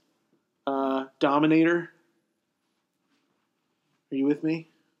its dominator. Are you with me?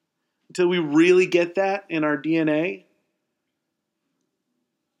 Until we really get that in our DNA,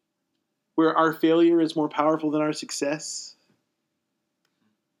 where our failure is more powerful than our success.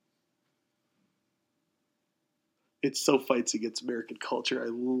 It so fights against American culture. I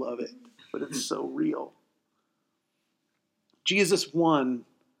love it, but it's so real. Jesus won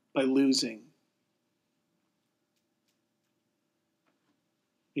by losing.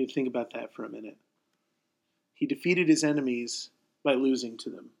 You need to think about that for a minute. He defeated his enemies by losing to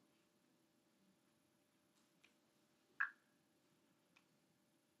them.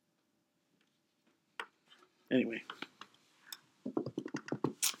 Anyway.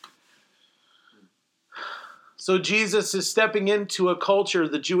 So Jesus is stepping into a culture,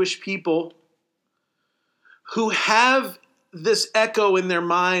 the Jewish people, who have this echo in their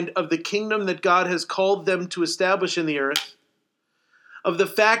mind of the kingdom that God has called them to establish in the earth, of the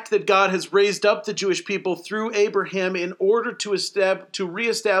fact that God has raised up the Jewish people through Abraham in order to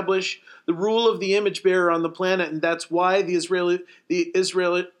reestablish the rule of the image bearer on the planet, and that's why that's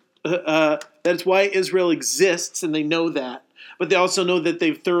why Israel exists, and they know that. But they also know that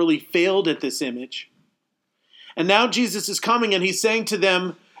they've thoroughly failed at this image. And now Jesus is coming, and he's saying to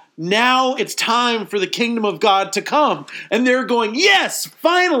them, now it's time for the kingdom of God to come. And they're going, yes,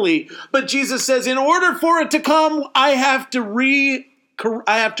 finally. But Jesus says, in order for it to come, I have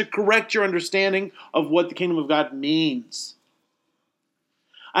to correct your understanding of what the kingdom of God means.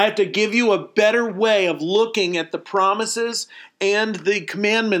 I have to give you a better way of looking at the promises and the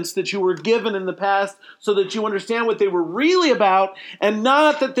commandments that you were given in the past so that you understand what they were really about and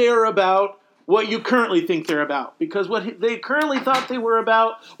not that they are about what you currently think they're about. Because what they currently thought they were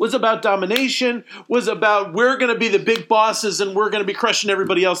about was about domination, was about we're going to be the big bosses and we're going to be crushing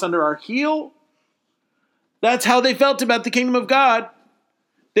everybody else under our heel. That's how they felt about the kingdom of God.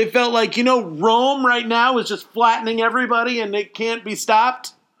 They felt like, Rome right now is just flattening everybody and it can't be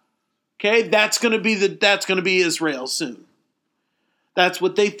stopped. Okay, that's going to be Israel soon. That's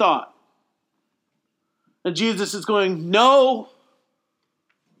what they thought. And Jesus is going, no.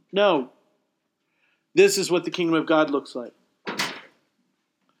 This is what the kingdom of God looks like.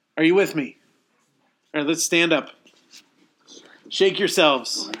 Are you with me? All right, let's stand up. Shake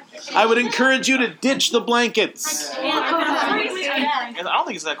yourselves. I would encourage you to ditch the blankets. I don't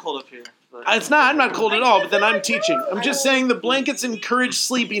think it's that cold up here. But. It's not. I'm not cold at all, but then I'm teaching. I'm just saying the blankets encourage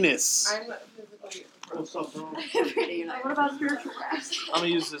sleepiness. What's up, bro? What about spiritual rest? I'm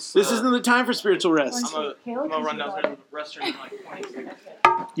gonna use this. This isn't the time for spiritual rest. I'm gonna run downstairs and rest in like 20 seconds.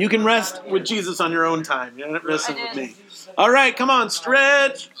 You can rest with Jesus on your own time. You're not resting with me. All right, come on,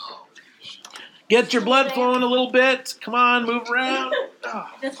 stretch. Get your blood flowing a little bit. Come on, move around.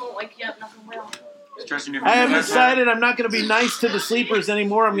 This won't wake you up. Nothing will. Stretching your I have fingers out. decided I'm not going to be nice to the sleepers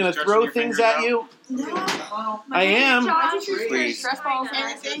anymore. I'm going to throw things at you. I am. Please. Stress balls.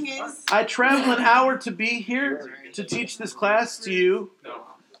 And the thing is, I traveled an hour to be here to teach this class to you,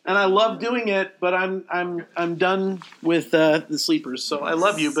 and I love doing it. But I'm done with the sleepers. So I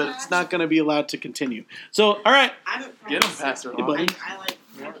love you, but it's not going to be allowed to continue. So all right, I don't get them, Pastor. Hey, buddy. I like,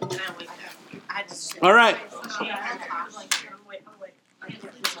 I just. All right.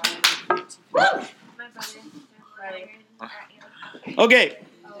 Okay.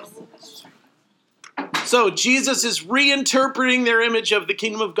 So Jesus is reinterpreting their image of the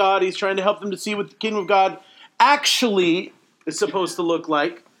kingdom of God. He's trying to help them to see what the kingdom of God actually is supposed to look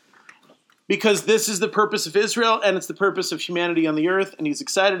like. Because this is the purpose of Israel and it's the purpose of humanity on the earth. And he's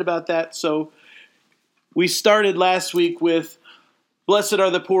excited about that. So we started last week with blessed are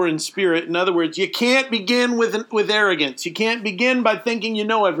the poor in spirit. In other words, you can't begin with arrogance. You can't begin by thinking you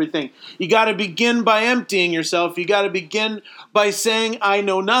know everything. You got to begin by emptying yourself. You got to begin by saying, I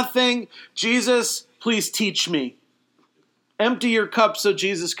know nothing. Jesus, please teach me. Empty your cup so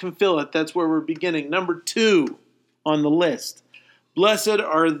Jesus can fill it. That's where we're beginning. Number 2 on the list. Blessed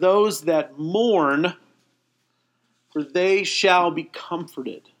are those that mourn, for they shall be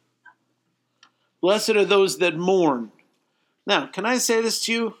comforted. Blessed are those that mourn. Now, can I say this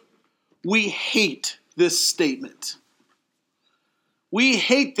to you? We hate this statement. We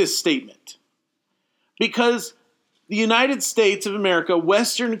hate this statement because the United States of America,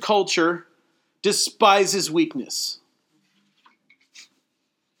 Western culture, despises weakness.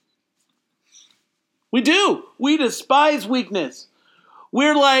 We do. We despise weakness.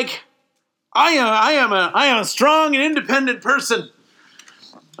 We're like, I am a strong and independent person.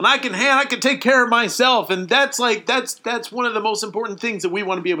 And I can take care of myself, and that's one of the most important things that we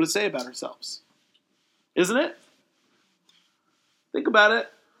want to be able to say about ourselves, isn't it? Think about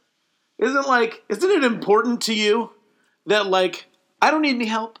it. Isn't it important to you that I don't need any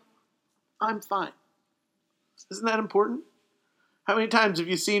help, I'm fine? Isn't that important? How many times have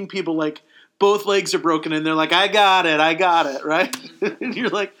you seen people both legs are broken and they're like, I got it, right? And you're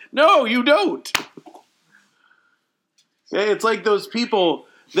like, no, you don't. Okay, it's like those people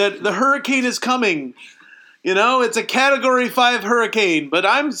that the hurricane is coming. You know, it's a Category 5 hurricane, but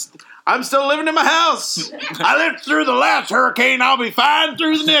I'm still living in my house. I lived through the last hurricane. I'll be fine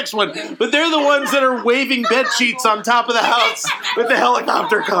through the next one. But they're the ones that are waving bed sheets on top of the house when the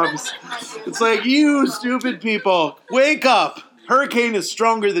helicopter comes. It's like, you stupid people, wake up. Hurricane is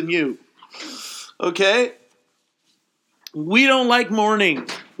stronger than you. Okay? We don't like mourning.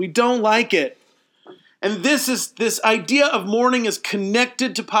 We don't like it. And this idea of mourning is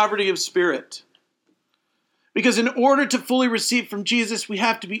connected to poverty of spirit. Because in order to fully receive from Jesus, we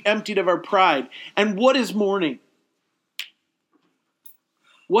have to be emptied of our pride. And what is mourning?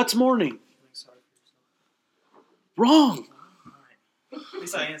 What's mourning? Wrong. At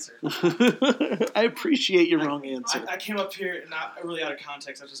least I answered. I appreciate your wrong answer. I came up here not really out of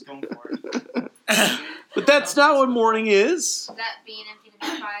context. I was just going for it. But that's not what mourning is. That being emptied of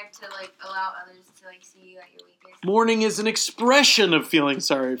your pride to allow others to see you at your weakest. Mourning is an expression of feeling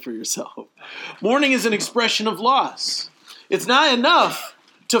sorry for yourself. Mourning is an expression of loss. It's not enough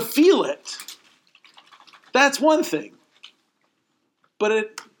to feel it. That's one thing.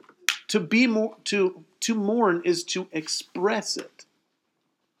 But to mourn is to express it.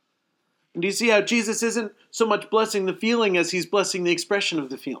 And do you see how Jesus isn't so much blessing the feeling as he's blessing the expression of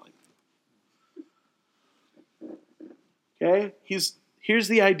the feeling? Okay? Here's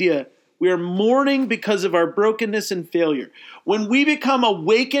the idea. We are mourning because of our brokenness and failure. When we become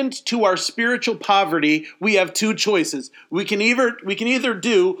awakened to our spiritual poverty, we have two choices. We can either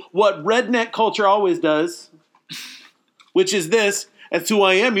do what redneck culture always does, which is this: that's who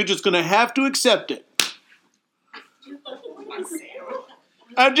I am, you're just going to have to accept it.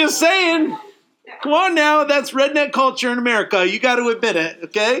 I'm just saying. Come on now, that's redneck culture in America. You got to admit it,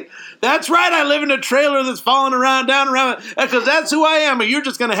 okay? That's right, I live in a trailer that's falling down around, because that's who I am, and you're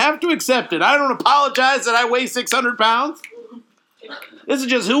just going to have to accept it. I don't apologize that I weigh 600 pounds. This is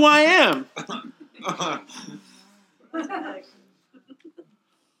just who I am.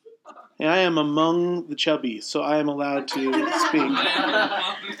 And I am among the chubby, so I am allowed to speak.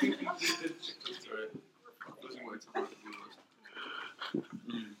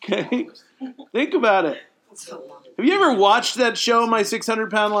 Okay? Think about it. Have you ever watched that show, My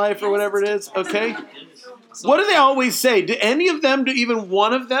 600-Pound Life, or whatever it is? Okay? What do they always say? Do any of them, do even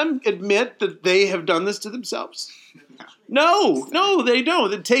one of them admit that they have done this to themselves? No, they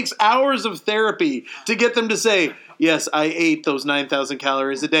don't. It takes hours of therapy to get them to say, yes, I ate those 9,000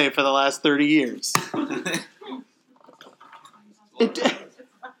 calories a day for the last 30 years.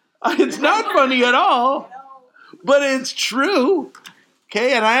 It's not funny at all, but it's true.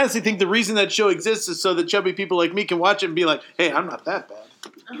 Okay, and I honestly think the reason that show exists is so that chubby people like me can watch it and be like, hey, I'm not that bad.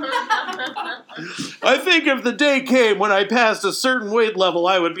 I think if the day came when I passed a certain weight level,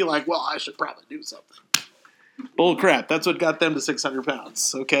 I would be like, well, I should probably do something. Bull crap. That's what got them to 600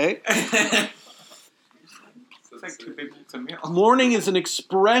 pounds, okay? It's like 2 big books of meal. Mourning is an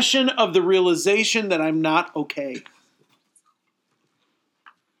expression of the realization that I'm not okay.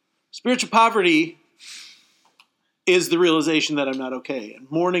 Spiritual poverty is the realization that I'm not okay. And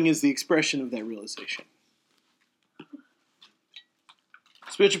mourning is the expression of that realization.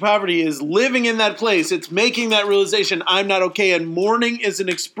 Spiritual poverty is living in that place. It's making that realization, I'm not okay. And mourning is an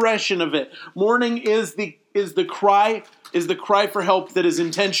expression of it. Mourning is the cry for help that is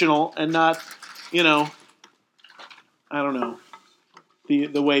intentional and not, I don't know,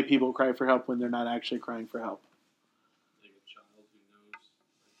 the way people cry for help when they're not actually crying for help. Like a child who knows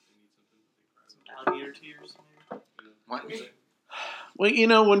they need something, they cry. Alligator tears. What?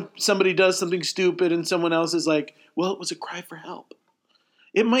 Well, when somebody does something stupid and someone else is like, well, it was a cry for help.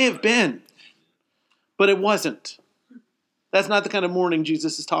 It may have been, but it wasn't. That's not the kind of mourning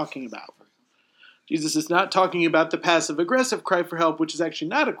Jesus is talking about. Jesus is not talking about the passive-aggressive cry for help, which is actually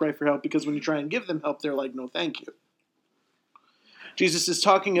not a cry for help, because when you try and give them help, they're like, no, thank you. Jesus is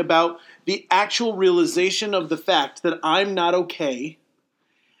talking about the actual realization of the fact that I'm not okay,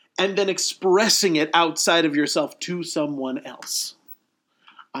 and then expressing it outside of yourself to someone else.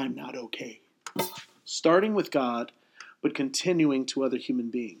 I'm not okay. Starting with God, but continuing to other human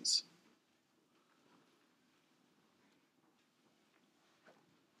beings.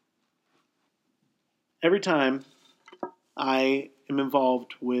 Every time I am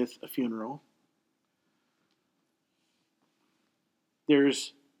involved with a funeral,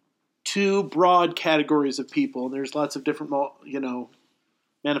 there's 2 broad categories of people. There's lots of different,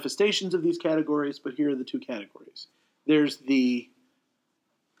 manifestations of these categories, but here are the 2 categories. There's the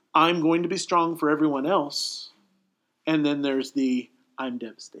I'm going to be strong for everyone else, and then there's the I'm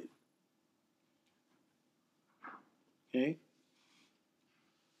devastated. Okay?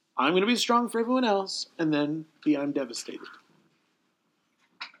 I'm going to be strong for everyone else, and then the I'm devastated.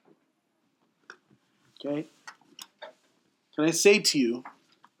 Okay? Can I say to you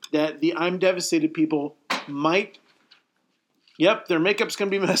that the I'm devastated people might, their makeup's going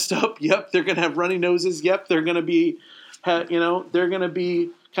to be messed up. Yep, they're going to have runny noses. Yep, they're going to be, they're going to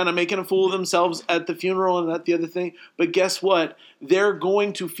be kind of making a fool of themselves at the funeral and at the other thing. But guess what? They're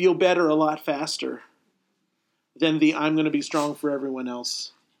going to feel better a lot faster than the I'm going to be strong for everyone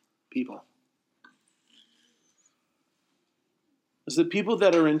else people. It's the people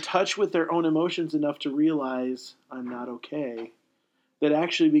that are in touch with their own emotions enough to realize I'm not okay that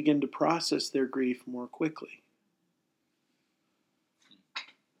actually begin to process their grief more quickly.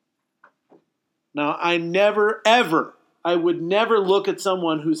 Now, I would never look at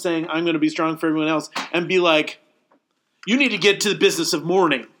someone who's saying, I'm going to be strong for everyone else, and be like, you need to get to the business of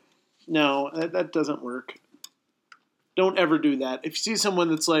mourning. No, that doesn't work. Don't ever do that. If you see someone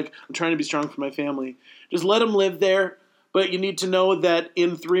that's like, I'm trying to be strong for my family, just let them live there, but you need to know that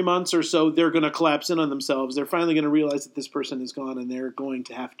in 3 months or so, they're going to collapse in on themselves. They're finally going to realize that this person is gone, and they're going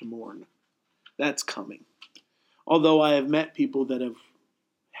to have to mourn. That's coming. Although I have met people that have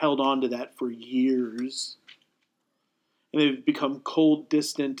held on to that for years, and they've become cold,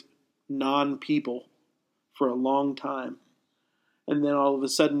 distant, non-people for a long time. And then all of a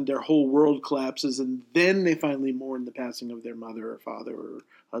sudden their whole world collapses, and then they finally mourn the passing of their mother or father or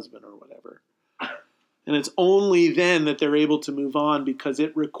husband or whatever. And it's only then that they're able to move on, because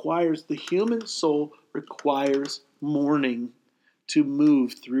the human soul requires mourning to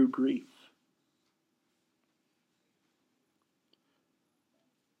move through grief.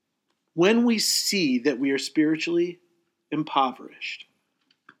 When we see that we are spiritually impoverished,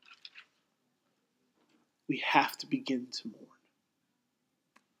 we have to begin to mourn.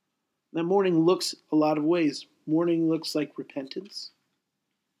 That mourning looks a lot of ways. Mourning looks like repentance.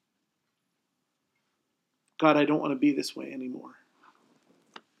 God, I don't want to be this way anymore.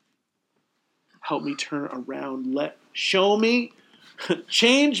 Help me turn around. Show me,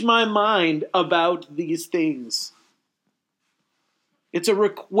 change my mind about these things. It's a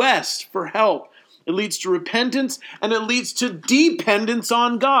request for help. It leads to repentance, and it leads to dependence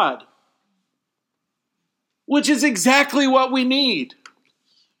on God, which is exactly what we need.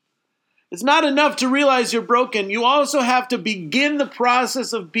 It's not enough to realize you're broken. You also have to begin the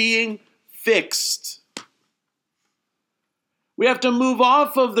process of being fixed. We have to move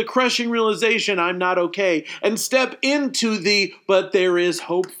off of the crushing realization, I'm not okay, and step into the, but there is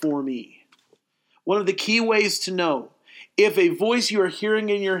hope for me. One of the key ways to know if a voice you are hearing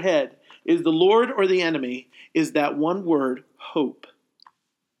in your head is the Lord or the enemy is that one word, hope.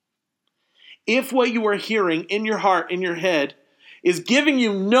 If what you are hearing in your heart, in your head, is giving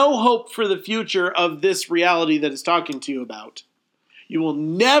you no hope for the future of this reality that it's talking to you about, you will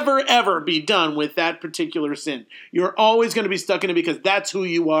never, ever be done with that particular sin. You're always going to be stuck in it because that's who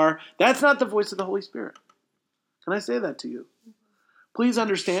you are. That's not the voice of the Holy Spirit. Can I say that to you? Please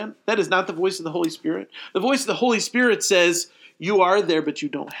understand, that is not the voice of the Holy Spirit. The voice of the Holy Spirit says, you are there, but you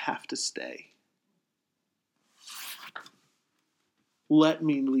don't have to stay. Let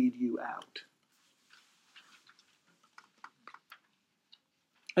me lead you out.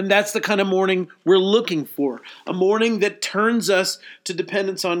 And that's the kind of morning we're looking for. A morning that turns us to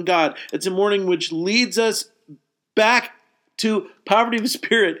dependence on God. It's a morning which leads us back to poverty of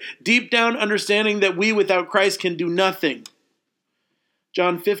spirit, deep down understanding that we without Christ can do nothing.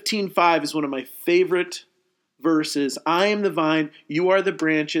 John 15:5 is one of my favorite verses. I am the vine, you are the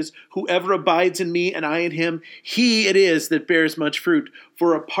branches. Whoever abides in me and I in him, he it is that bears much fruit.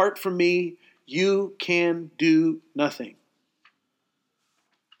 For apart from me, you can do nothing.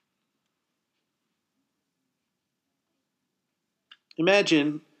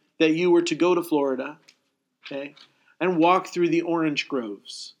 Imagine that you were to go to Florida, okay, and walk through the orange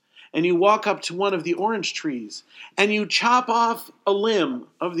groves. And you walk up to one of the orange trees, and you chop off a limb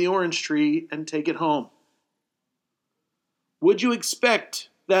of the orange tree and take it home. Would you expect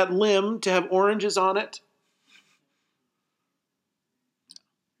that limb to have oranges on it?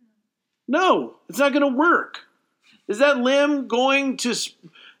 No, it's not going to work. Is that limb going to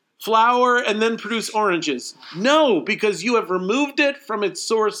flower and then produce oranges? No, because you have removed it from its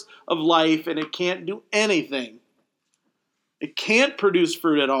source of life and it can't do anything. It can't produce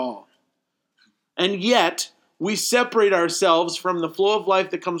fruit at all. And yet, we separate ourselves from the flow of life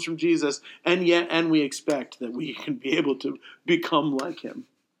that comes from Jesus, and we expect that we can be able to become like him.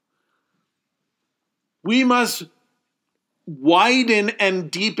 We must widen and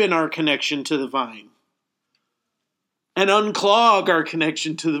deepen our connection to the vine. And unclog our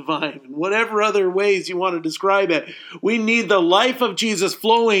connection to the vine. In whatever other ways you want to describe it. We need the life of Jesus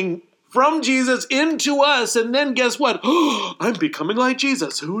flowing from Jesus into us. And then guess what? Oh, I'm becoming like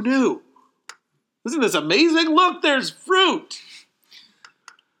Jesus. Who knew? Isn't this amazing? Look, there's fruit.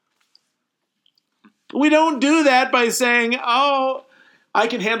 We don't do that by saying, oh, I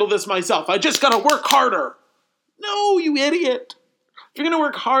can handle this myself. I just got to work harder. No, you idiot. If you're going to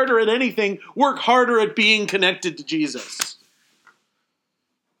work harder at anything, work harder at being connected to Jesus.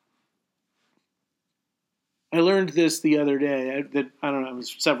 I learned this the other day. I don't know, it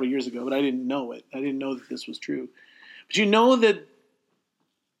was several years ago, but I didn't know it. I didn't know that this was true. But you know that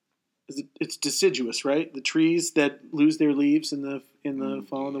it's deciduous, right? The trees that lose their leaves in the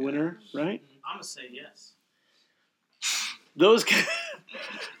fall and the winter, right? I'm gonna say yes. Those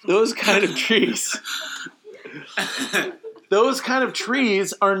kind of trees. Those kind of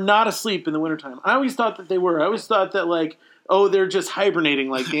trees are not asleep in the wintertime. I always thought that they were. I always thought that they're just hibernating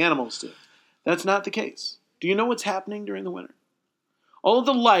like the animals do. That's not the case. Do you know what's happening during the winter? All of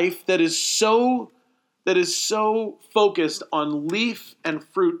the life that is so focused on leaf and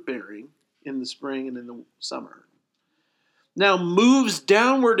fruit bearing in the spring and in the summer now moves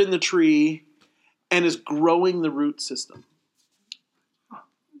downward in the tree and is growing the root system.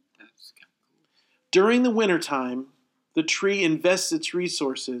 During the wintertime, the tree invests its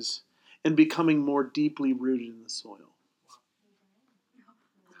resources in becoming more deeply rooted in the soil.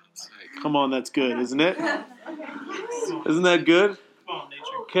 Come on, that's good, isn't it? Isn't that good? Come on,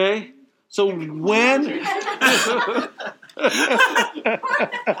 nature. Okay? So when... Come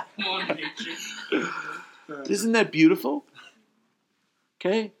on, nature. Isn't that beautiful?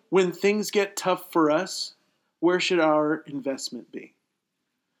 Okay? When things get tough for us, where should our investment be?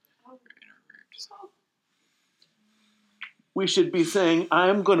 We should be saying,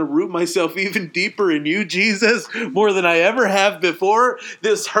 I'm going to root myself even deeper in you, Jesus, more than I ever have before.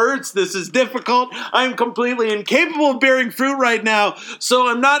 This hurts. This is difficult. I'm completely incapable of bearing fruit right now, so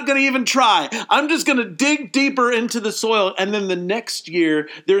I'm not going to even try. I'm just going to dig deeper into the soil. And then the next year,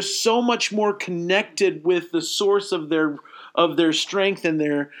 they're so much more connected with the source of their strength and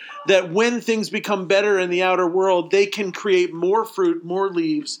that when things become better in the outer world, they can create more fruit, more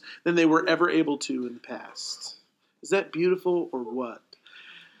leaves than they were ever able to in the past. Is that beautiful or what?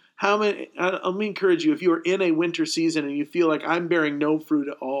 Let me encourage you, if you are in a winter season and you feel like I'm bearing no fruit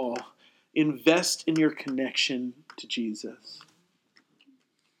at all, invest in your connection to Jesus.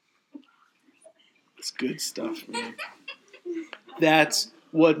 It's good stuff, man. That's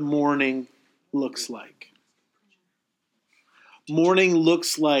what mourning looks like. Mourning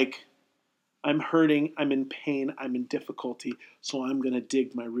looks like I'm hurting, I'm in pain, I'm in difficulty, so I'm going to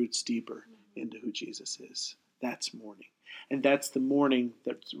dig my roots deeper into who Jesus is. That's mourning. And that's the mourning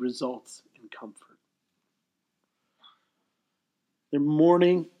that results in comfort. They're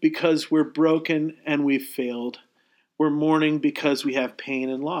mourning because we're broken and we've failed. We're mourning because we have pain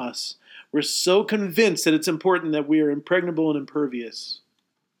and loss. We're so convinced that it's important that we are impregnable and impervious.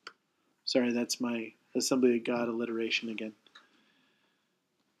 Sorry, that's my Assembly of God alliteration again.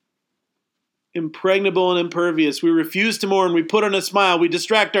 Impregnable and impervious. We refuse to mourn. We put on a smile. We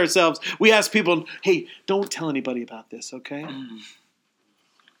distract ourselves. We ask people, hey, don't tell anybody about this, okay?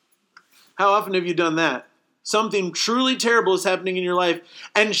 How often have you done that? Something truly terrible is happening in your life,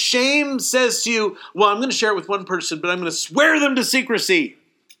 and shame says to you, well, I'm going to share it with one person, but I'm going to swear them to secrecy.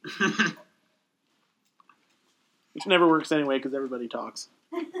 Which never works anyway, because everybody talks.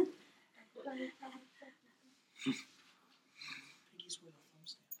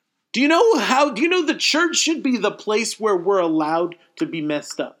 Do you know the church should be the place where we're allowed to be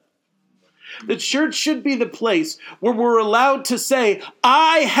messed up? The church should be the place where we're allowed to say,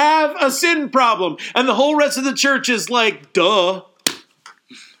 I have a sin problem. And the whole rest of the church is like, duh.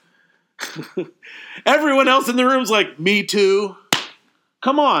 Everyone else in the room is like, me too.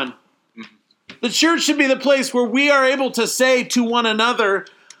 Come on. The church should be the place where we are able to say to one another,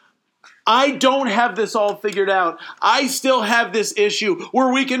 I don't have this all figured out. I still have this issue,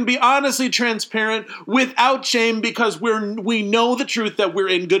 where we can be honestly transparent without shame because we know the truth that we're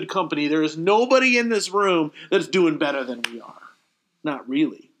in good company. There is nobody in this room that's doing better than we are. Not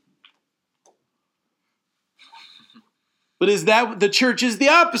really. But the church is the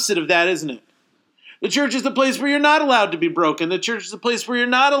opposite of that, isn't it? The church is the place where you're not allowed to be broken. The church is the place where you're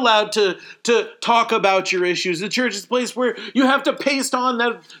not allowed to talk about your issues. The church is the place where you have to paste on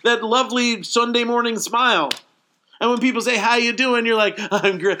that lovely Sunday morning smile. And when people say, how you doing? You're like,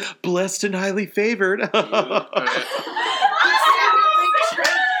 I'm great, blessed and highly favored. Vomit.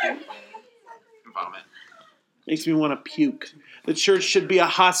 Makes me want to puke. The church should be a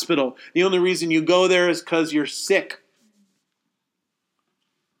hospital. The only reason you go there is because you're sick.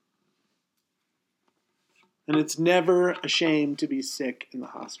 And it's never a shame to be sick in the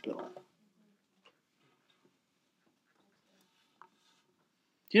hospital.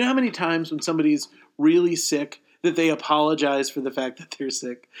 Do you know how many times when somebody's really sick that they apologize for the fact that they're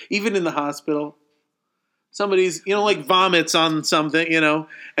sick? Even in the hospital. Somebody's, like vomits on something, and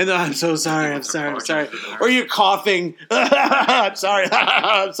I'm so sorry, I'm sorry. Or you're coughing. I'm sorry,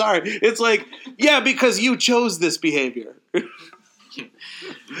 I'm sorry. It's like, yeah, because you chose this behavior.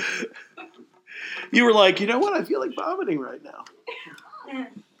 You were like, you know what? I feel like vomiting right now.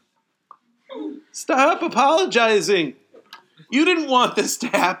 Stop apologizing. You didn't want this to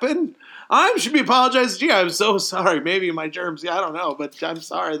happen. I should be apologizing to you. I'm so sorry. Maybe my germs, I don't know, but I'm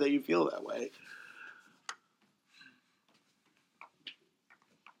sorry that you feel that way.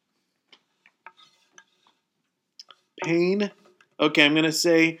 Pain. Okay, I'm going to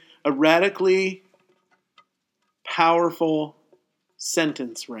say a radically powerful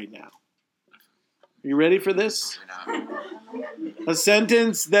sentence right now. Are you ready for this? A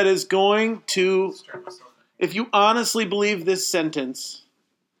sentence that is going to, if you honestly believe this sentence,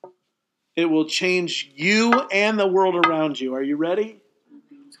 it will change you and the world around you. Are you ready?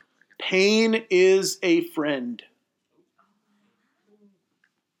 Pain is a friend.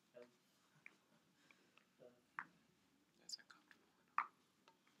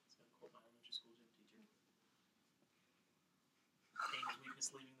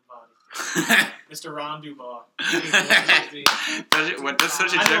 Mr. Ron Dubois. That's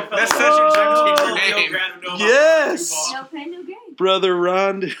such a joke. That's such a joke name. Yes, No pain, no gain. Brother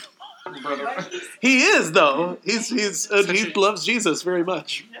Ron. Brother. He is though. He loves Jesus very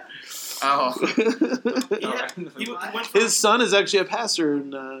much. Oh. He went from, His son is actually a pastor in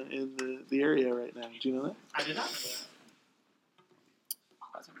the area right now. Do you know that? I did not know that.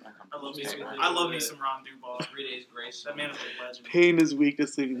 I love me some Ron Dubois. 3 days grace. That man is a legend. Pain is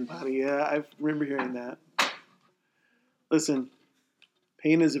weakness leaving the body. Yeah, I remember hearing that. Listen,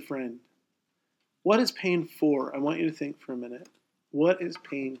 pain is a friend. What is pain for? I want you to think for a minute. What is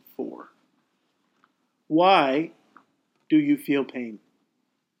pain for? Why do you feel pain?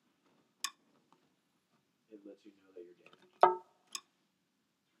 It lets you know that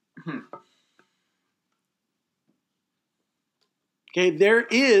you're damaged. Okay, there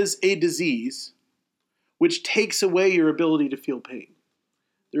is a disease which takes away your ability to feel pain.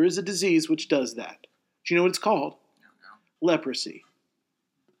 There is a disease which does that. Do you know what it's called? No. Leprosy.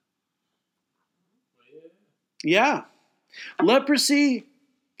 Yeah. Leprosy,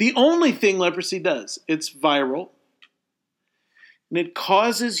 the only thing leprosy does, it's viral. And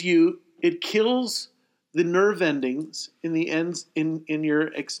it kills the nerve endings in the ends in your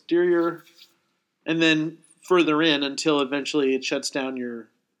exterior and then further in until eventually it shuts down your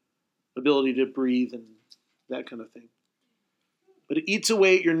ability to breathe and that kind of thing. But it eats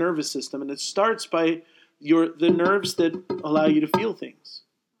away at your nervous system, and it starts by the nerves that allow you to feel things.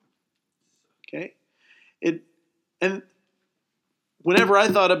 Okay? And whenever I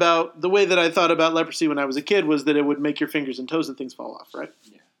thought about, the way that I thought about leprosy when I was a kid was that it would make your fingers and toes and things fall off, right?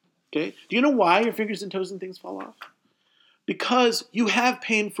 Yeah. Okay? Do you know why your fingers and toes and things fall off? Because you have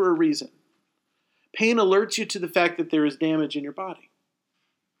pain for a reason. Pain alerts you to the fact that there is damage in your body.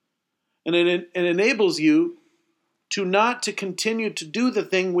 And it enables you to continue to do the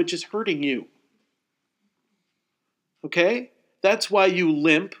thing which is hurting you. Okay? That's why you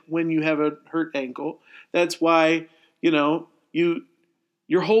limp when you have a hurt ankle. That's why,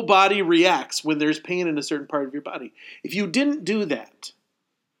 your whole body reacts when there's pain in a certain part of your body. If you didn't do that,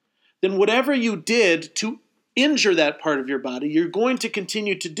 then whatever you did to injure that part of your body, you're going to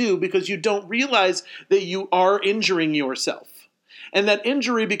continue to do because you don't realize that you are injuring yourself. And that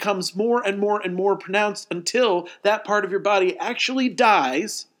injury becomes more and more and more pronounced until that part of your body actually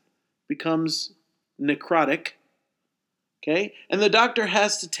dies, becomes necrotic. Okay? And the doctor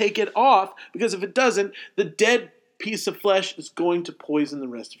has to take it off because if it doesn't, the dead piece of flesh is going to poison the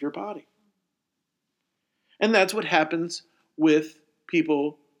rest of your body. And that's what happens with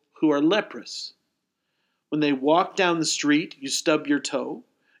people who are leprous. When they walk down the street, you stub your toe,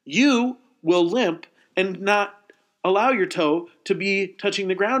 you will limp and not allow your toe to be touching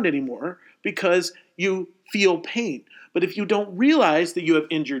the ground anymore because you feel pain. But if you don't realize that you have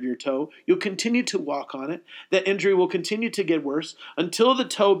injured your toe, you'll continue to walk on it. That injury will continue to get worse until the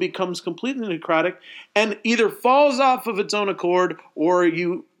toe becomes completely necrotic and either falls off of its own accord or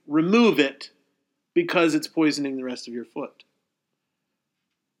you remove it because it's poisoning the rest of your foot.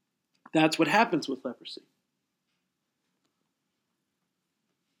 That's what happens with leprosy.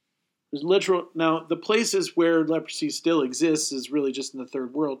 Now, the places where leprosy still exists is really just in the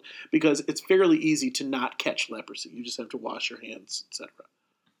third world because it's fairly easy to not catch leprosy. You just have to wash your hands, etc.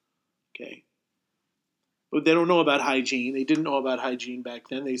 Okay? But they don't know about hygiene. They didn't know about hygiene back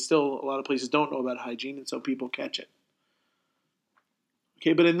then. A lot of places don't know about hygiene, and so people catch it.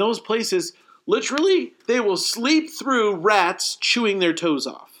 Okay, but in those places, literally, they will sleep through rats chewing their toes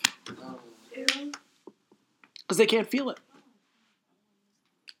off. Because they can't feel it.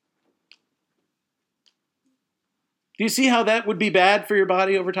 Do you see how that would be bad for your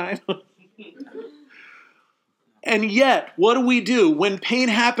body over time? And yet, what do? When pain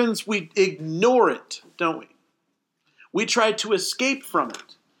happens, we ignore it, don't we? We try to escape from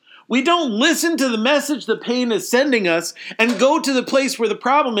it. We don't listen to the message the pain is sending us and go to the place where the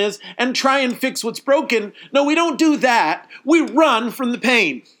problem is and try and fix what's broken. No, we don't do that. We run from the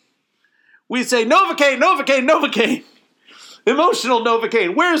pain. We say, Novocaine, Novocaine, Novocaine. Emotional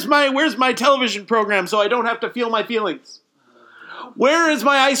Novocaine. Where's my television program so I don't have to feel my feelings? Where is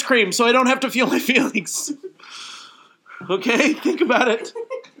my ice cream so I don't have to feel my feelings? Okay, think about it.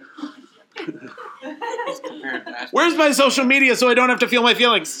 Where's my social media so I don't have to feel my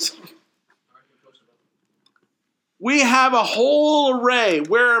feelings? We have a whole array.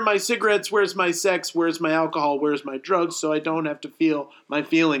 Where are my cigarettes? Where's my sex? Where's my alcohol? Where's my drugs so I don't have to feel my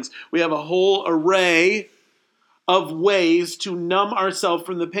feelings? We have a whole array of ways to numb ourselves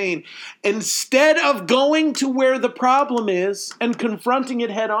from the pain. Instead of going to where the problem is and confronting it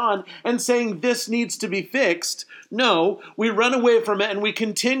head on and saying this needs to be fixed, no, we run away from it and we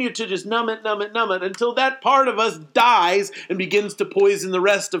continue to just numb it until that part of us dies and begins to poison the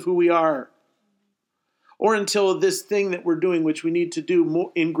rest of who we are. Or until this thing that we're doing, which we need to do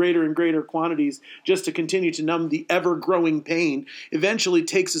more in greater and greater quantities just to continue to numb the ever-growing pain, eventually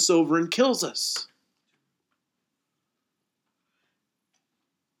takes us over and kills us.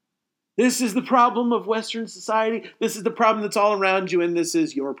 This is the problem of Western society. This is the problem that's all around you, and this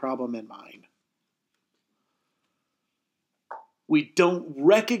is your problem and mine. We don't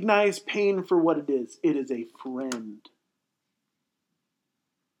recognize pain for what it is. It is a friend.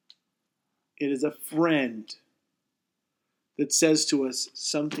 It is a friend that says to us,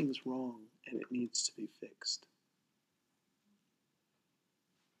 something's wrong and it needs to be fixed.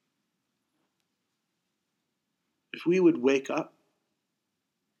 If we would wake up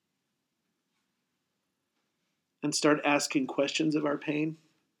and start asking questions of our pain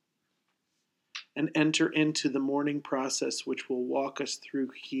and enter into the mourning process which will walk us through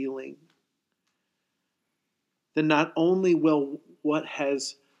healing, then not only will what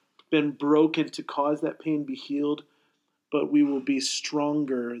has been broken to cause that pain be healed, but we will be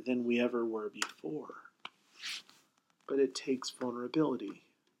stronger than we ever were before. But it takes vulnerability.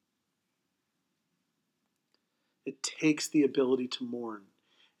 It takes the ability to mourn.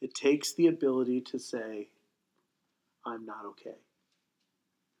 It takes the ability to say, I'm not okay.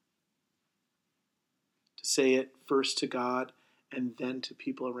 To say it first to God and then to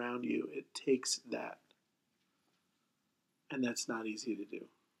people around you. It takes that. And that's not easy to do.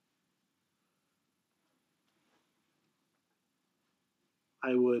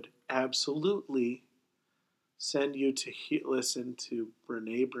 I would absolutely send you to listen to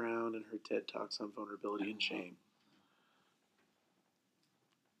Brene Brown and her TED Talks on vulnerability and shame.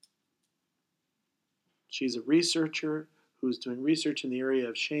 She's a researcher who's doing research in the area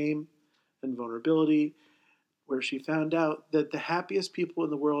of shame and vulnerability, where she found out that the happiest people in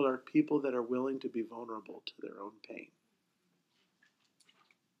the world are people that are willing to be vulnerable to their own pain.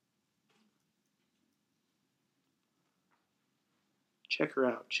 Check her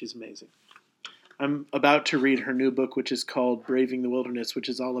out. She's amazing. I'm about to read her new book, which is called Braving the Wilderness, which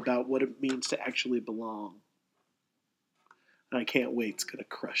is all about what it means to actually belong. And I can't wait. It's going to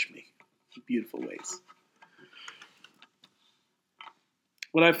crush me in beautiful ways.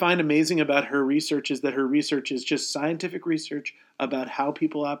 What I find amazing about her research is that her research is just scientific research about how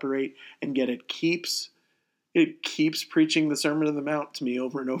people operate, and yet it keeps preaching the Sermon on the Mount to me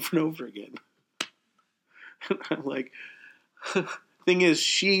over and over and over again. And I'm like, thing is,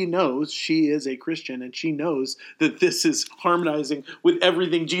 she knows, she is a Christian, and she knows that this is harmonizing with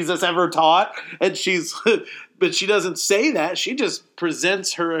everything Jesus ever taught, and but she doesn't say that. She just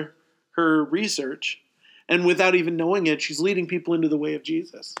presents her research. And without even knowing it, she's leading people into the way of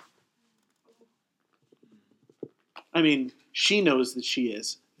Jesus. I mean, she knows that she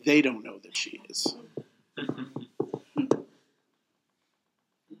is. They don't know that she is.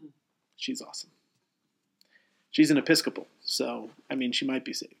 She's awesome. She's an Episcopal, so, I mean, she might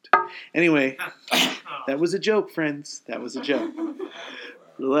be saved. Anyway, that was a joke, friends. That was a joke.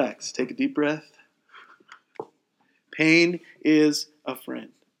 Relax. Take a deep breath. Pain is a friend.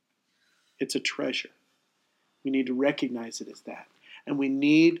 It's a treasure. We need to recognize it as that. And we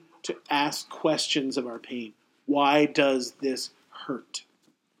need to ask questions of our pain. Why does this hurt?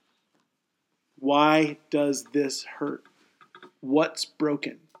 Why does this hurt? What's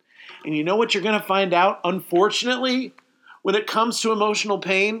broken? And you know what you're going to find out? Unfortunately, when it comes to emotional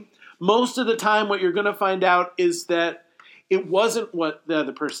pain, most of the time what you're going to find out is that it wasn't what the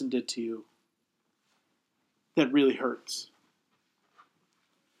other person did to you that really hurts.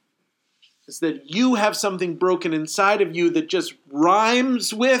 Is that you have something broken inside of you that just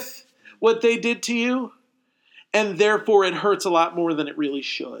rhymes with what they did to you, and therefore it hurts a lot more than it really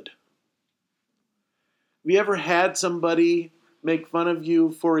should. Have you ever had somebody make fun of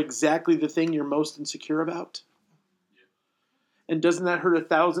you for exactly the thing you're most insecure about? And doesn't that hurt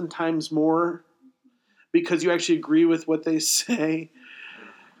 1,000 times more because you actually agree with what they say?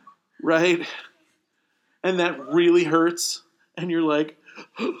 Right? And that really hurts. And you're like,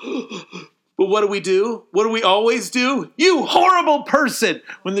 but what do? What do we always do? You horrible person!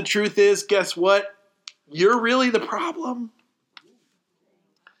 When the truth is, guess what? You're really the problem.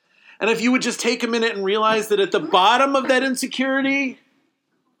 And if you would just take a minute and realize that at the bottom of that insecurity,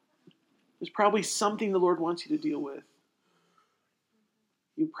 there's probably something the Lord wants you to deal with.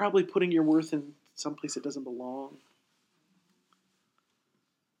 You're probably putting your worth in someplace it doesn't belong.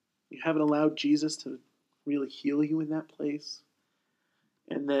 You haven't allowed Jesus to really heal you in that place.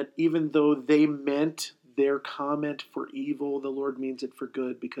 And that even though they meant their comment for evil, the Lord means it for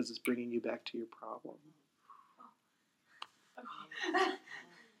good because it's bringing you back to your problem.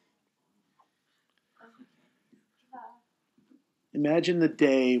 Imagine the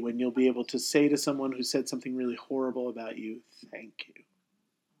day when you'll be able to say to someone who said something really horrible about you, thank you.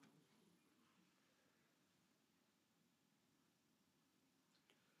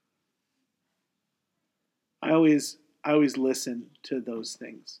 I always listen to those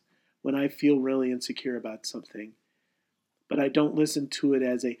things when I feel really insecure about something. But I don't listen to it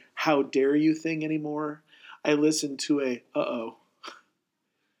as a how dare you thing anymore. I listen to a uh-oh.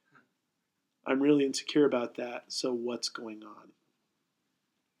 I'm really insecure about that, so what's going on?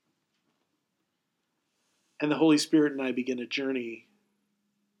 And the Holy Spirit and I begin a journey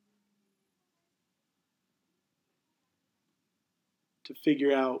to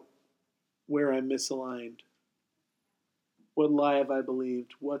figure out where I'm misaligned. What lie have I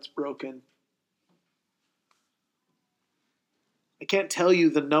believed? What's broken? I can't tell you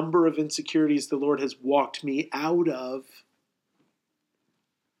the number of insecurities the Lord has walked me out of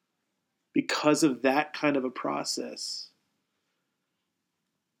because of that kind of a process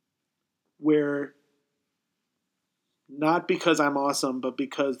where not because I'm awesome, but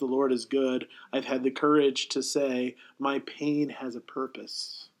because the Lord is good, I've had the courage to say, my pain has a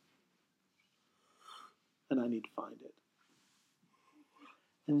purpose. And I need to find it.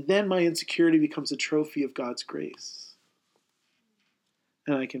 And then my insecurity becomes a trophy of God's grace.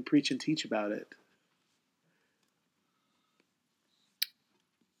 And I can preach and teach about it.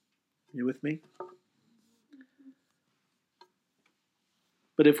 You with me?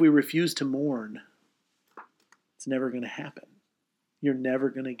 But if we refuse to mourn, it's never going to happen. You're never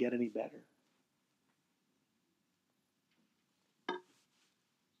going to get any better.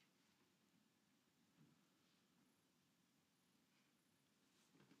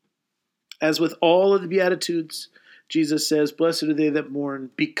 As with all of the Beatitudes, Jesus says, blessed are they that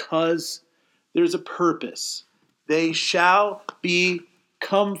mourn, because there's a purpose. They shall be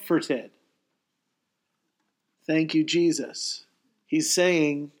comforted. Thank you, Jesus. He's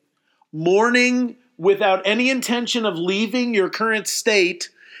saying, mourning without any intention of leaving your current state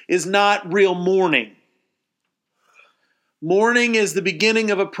is not real mourning. Mourning is the beginning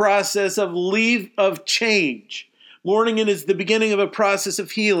of a process of change. Mourning is the beginning of a process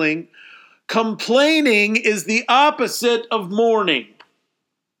of healing. Complaining is the opposite of mourning.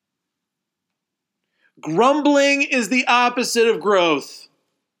 Grumbling is the opposite of growth.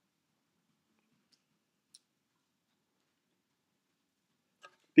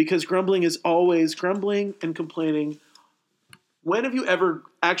 Because grumbling is always grumbling and complaining. When have you ever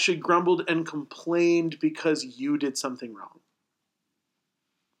actually grumbled and complained because you did something wrong?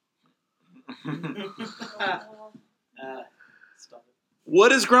 Stop it.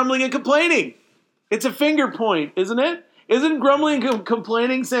 What is grumbling and complaining? It's a finger point, isn't it? Isn't grumbling and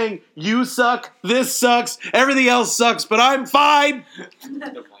complaining saying, you suck, this sucks, everything else sucks, but I'm fine?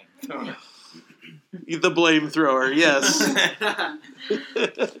 The blame thrower, yes.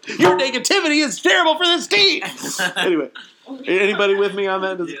 Your negativity is terrible for this team. Anyway, anybody with me on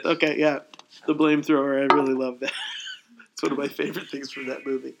that? Yes. Okay, yeah. The blame thrower, I really love that. It's one of my favorite things from that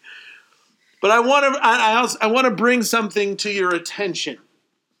movie. But I want to bring something to your attention.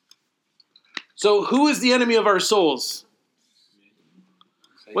 So, who is the enemy of our souls?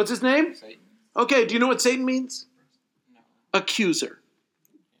 What's his name? Satan. Okay, do you know what Satan means? No. Accuser.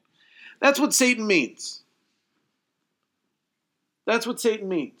 That's what Satan means. That's what Satan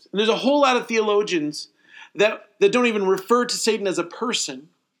means. And there's a whole lot of theologians that don't even refer to Satan as a person,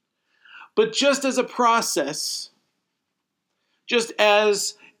 but just as a process, just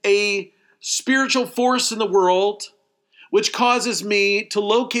as a spiritual force in the world, which causes me to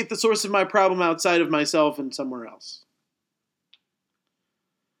locate the source of my problem outside of myself and somewhere else.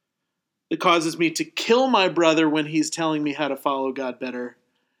 It causes me to kill my brother when he's telling me how to follow God better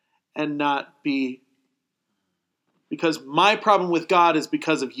and not be, because my problem with God is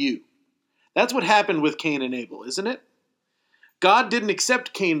because of you. That's what happened with Cain and Abel, isn't it? God didn't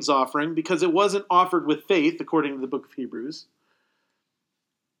accept Cain's offering because it wasn't offered with faith, according to the book of Hebrews.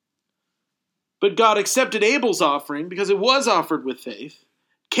 But God accepted Abel's offering because it was offered with faith.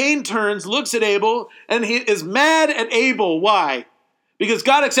 Cain turns, looks at Abel, and he is mad at Abel. Why? Because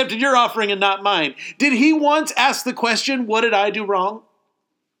God accepted your offering and not mine. Did he once ask the question, what did I do wrong?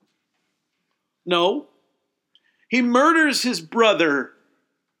 No. He murders his brother.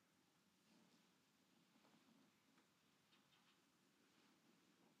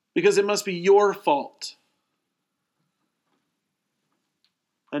 Because it must be your fault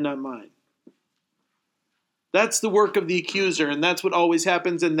and not mine. That's the work of the accuser, and that's what always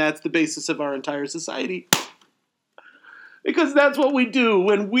happens, and that's the basis of our entire society. Because that's what we do.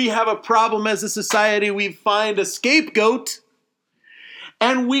 When we have a problem as a society, we find a scapegoat,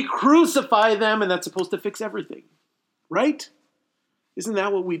 and we crucify them, and that's supposed to fix everything. Right? Isn't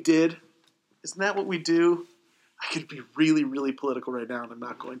that what we did? Isn't that what we do? I could be really, really political right now, and I'm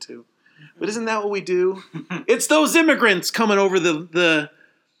not going to. But isn't that what we do? It's those immigrants coming over the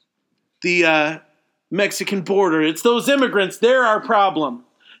Mexican border. It's those immigrants. They're our problem.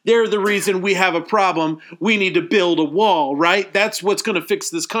 They're the reason we have a problem. We need to build a wall, right? That's what's going to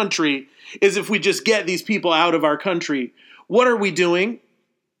fix this country, is if we just get these people out of our country. What are we doing?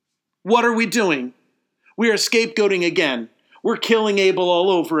 What are we doing? We are scapegoating again. We're killing Abel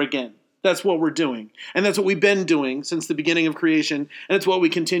all over again. That's what we're doing. And that's what we've been doing since the beginning of creation. And it's what we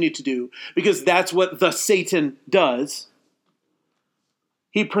continue to do. Because that's what the Satan does.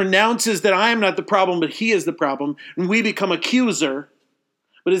 He pronounces that I am not the problem, but he is the problem. And we become accuser.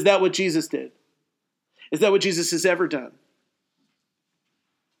 But is that what Jesus did? Is that what Jesus has ever done?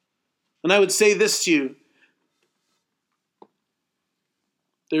 And I would say this to you.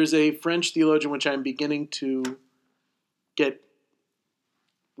 There's a French theologian which I'm beginning to get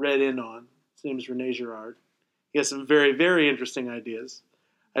read in on. His name is René Girard. He has some very, very interesting ideas.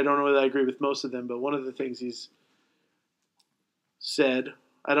 I don't know whether I agree with most of them, but one of the things he's said,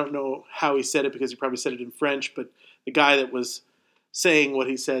 I don't know how he said it because he probably said it in French, but the guy that was saying what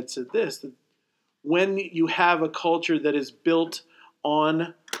he said this, that when you have a culture that is built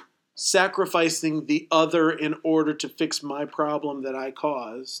on sacrificing the other in order to fix my problem that I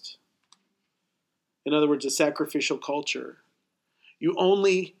caused, in other words, a sacrificial culture,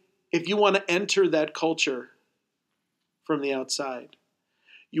 if you want to enter that culture from the outside,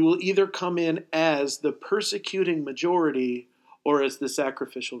 you will either come in as the persecuting majority or as the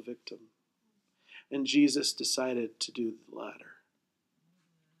sacrificial victim. And Jesus decided to do the latter.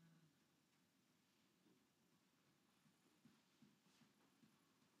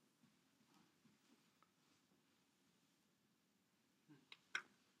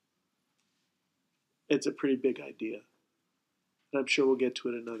 It's a pretty big idea. And I'm sure we'll get to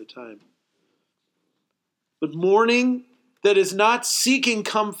it another time. But mourning that is not seeking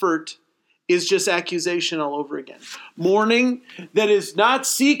comfort is just accusation all over again. Mourning that is not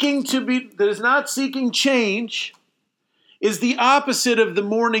seeking change is the opposite of the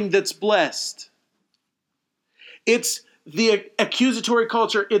mourning that's blessed. It's the accusatory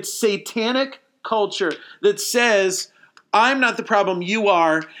culture. It's satanic culture that says, I'm not the problem, you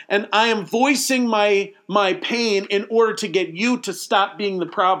are, and I am voicing my pain in order to get you to stop being the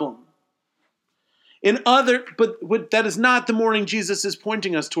problem. But that is not the mourning Jesus is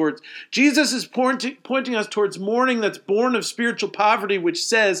pointing us towards. Jesus is pointing us towards mourning that's born of spiritual poverty, which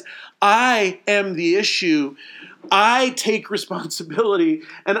says, I am the issue, I take responsibility,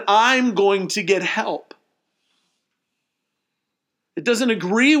 and I'm going to get help. It doesn't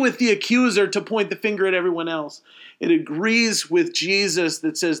agree with the accuser to point the finger at everyone else. It agrees with Jesus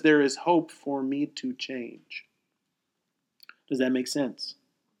that says there is hope for me to change. Does that make sense?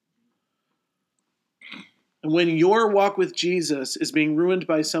 And when your walk with Jesus is being ruined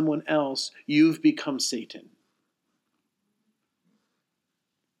by someone else, you've become Satan.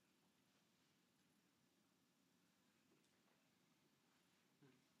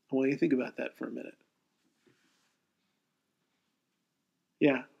 I want you to think about that for a minute.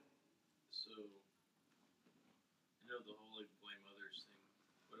 Yeah. So, the whole blame others thing.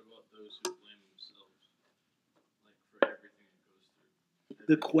 What about those who blame themselves, for everything that goes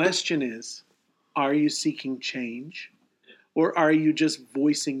through? The question is, are you seeking change, or are you just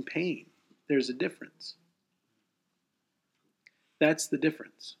voicing pain? There's a difference. That's the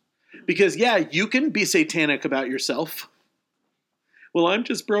difference. Because, you can be satanic about yourself. Well, I'm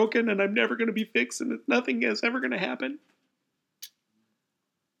just broken and I'm never going to be fixed and nothing is ever going to happen.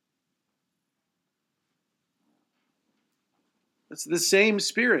 That's the same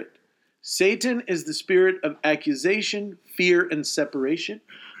spirit. Satan is the spirit of accusation, fear, and separation.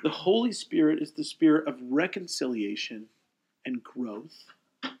 The Holy Spirit is the spirit of reconciliation and growth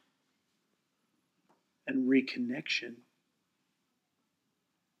and reconnection.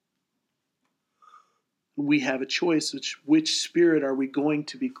 We have a choice. Which spirit are we going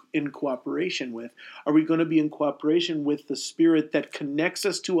to be in cooperation with? Are we going to be in cooperation with the spirit that connects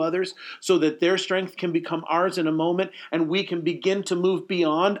us to others so that their strength can become ours in a moment and we can begin to move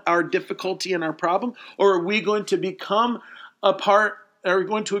beyond our difficulty and our problem? Or are we going to become a part, are we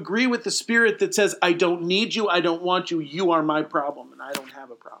going to agree with the spirit that says, I don't need you, I don't want you, you are my problem and I don't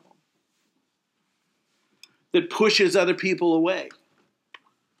have a problem? That pushes other people away.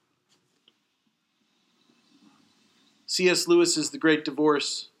 C.S. Lewis's The Great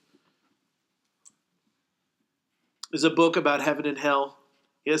Divorce is a book about heaven and hell.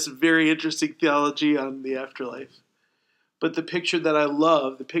 He has some very interesting theology on the afterlife. But the picture that I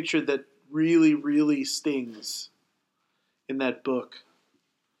love, the picture that really, really stings in that book,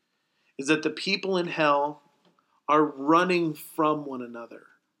 is that the people in hell are running from one another.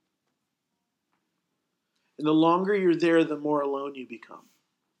 And the longer you're there, the more alone you become.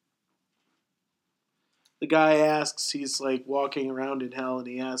 The guy asks, he's walking around in hell and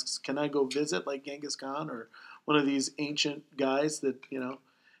he asks, can I go visit Genghis Khan or one of these ancient guys that,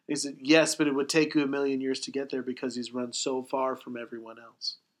 he said, yes, but it would take you 1,000,000 years to get there because he's run so far from everyone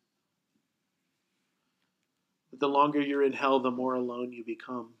else. But the longer you're in hell, the more alone you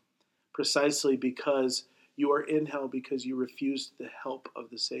become. Precisely because you are in hell because you refused the help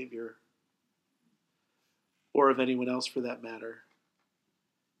of the Savior. Or of anyone else for that matter.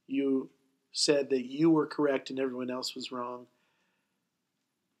 You said that you were correct and everyone else was wrong.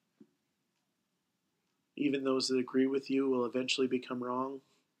 Even those that agree with you will eventually become wrong.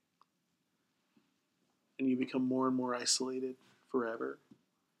 And you become more and more isolated forever.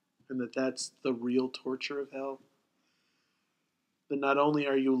 And that's the real torture of hell. then not only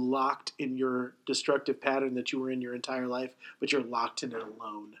are you locked in your destructive pattern that you were in your entire life, but you're locked in it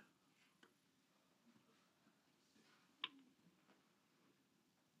alone.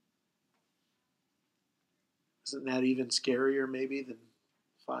 Isn't that even scarier, maybe, than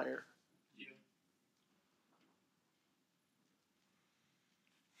fire?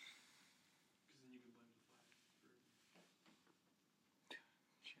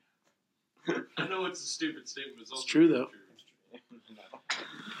 Yeah. I know it's a stupid statement, but it's also true, though.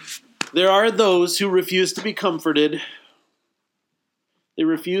 There are those who refuse to be comforted. They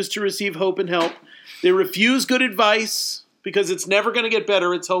refuse to receive hope and help. They refuse good advice because it's never going to get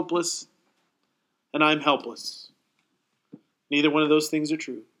better. It's hopeless. And I'm helpless. Neither one of those things are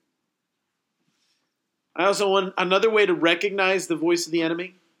true. I also want another way to recognize the voice of the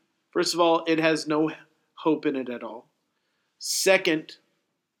enemy. First of all, it has no hope in it at all. Second,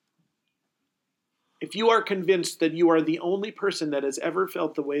 if you are convinced that you are the only person that has ever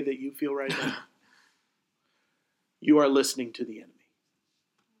felt the way that you feel right now, you are listening to the enemy.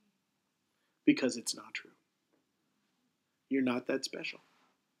 Because it's not true. You're not that special.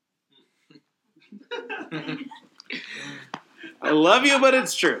 I love you, but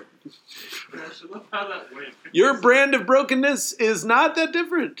it's true. Gosh, I love how that went. Your brand of brokenness is not that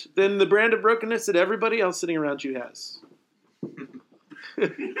different than the brand of brokenness that everybody else sitting around you has.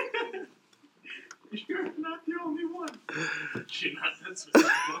 You're not the only one. You're not that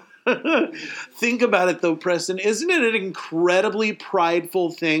special. Think about it, though, Preston. Isn't it an incredibly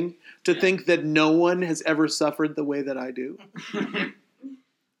prideful thing to think that no one has ever suffered the way that I do?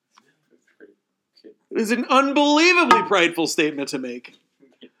 It is an unbelievably prideful statement to make.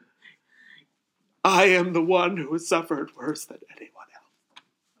 I am the one who has suffered worse than anyone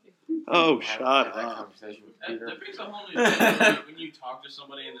else. Oh, shut up. That makes a whole new thing. When you talk to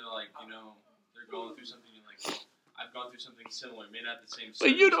somebody and they're like, they're going through something, you're like, well, I've gone through something similar, maybe not the same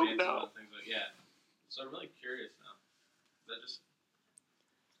But you don't circumstances, know. but things like, yeah. So I'm really curious now. That just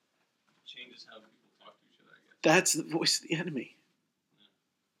changes how people talk to each other, I guess. That's the voice of the enemy.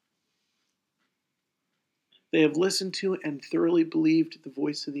 They have listened to and thoroughly believed the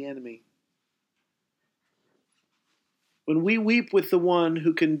voice of the enemy. When we weep with the one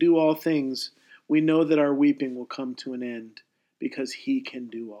who can do all things, we know that our weeping will come to an end because he can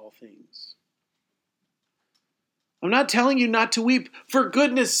do all things. I'm not telling you not to weep. For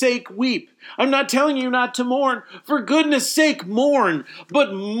goodness sake, weep. I'm not telling you not to mourn. For goodness sake, mourn.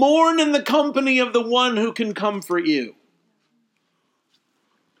 But mourn in the company of the one who can comfort you.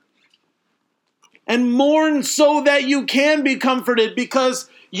 And mourn so that you can be comforted, because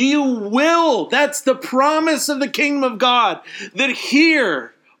you will. That's the promise of the kingdom of God, that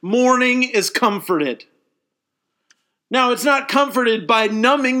here mourning is comforted. Now, it's not comforted by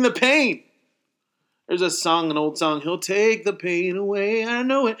numbing the pain. There's a song, an old song, he'll take the pain away, I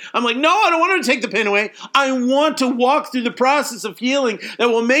know it. I'm like, no, I don't want him to take the pain away. I want to walk through the process of healing that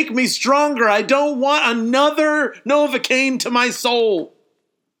will make me stronger. I don't want another Novocaine to my soul.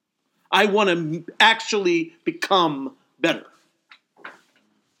 I want to actually become better.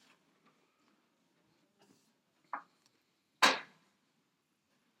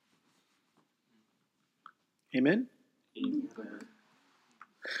 Amen?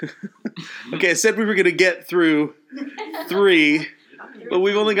 Okay, I said we were going to get through 3, but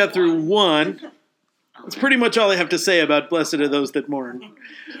we've only got through 1. That's pretty much all I have to say about blessed are those that mourn.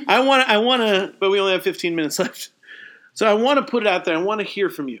 I want to, but we only have 15 minutes left. So I want to put it out there. I want to hear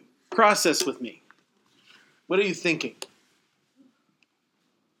from you. Process with me. What are you thinking?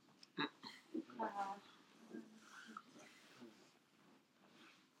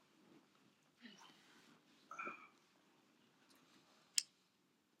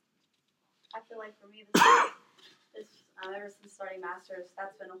 I feel like for me, this ever since starting masters,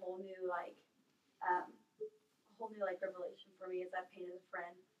 that's been a whole new revelation for me. Is that pain is a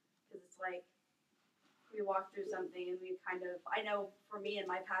friend, because it's like we walk through something and we I know for me in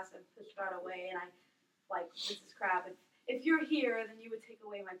my past I've pushed God away, and I this is crap. If you're here, then you would take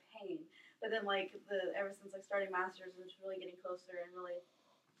away my pain. But then ever since starting masters and just really getting closer and really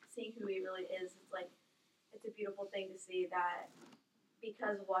seeing who he really is, it's a beautiful thing to see that.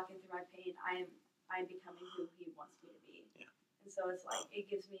 Because of walking through my pain, I'm becoming who he wants me to be. Yeah. And so it's it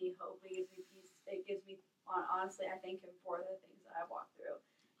gives me hope, it gives me peace, it gives me, honestly, I thank him for the things that I've walked through,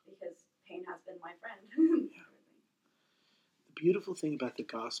 because pain has been my friend. Yeah. The beautiful thing about the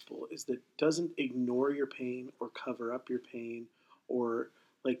gospel is that it doesn't ignore your pain or cover up your pain or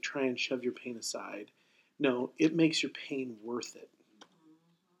try and shove your pain aside. No, it makes your pain worth it.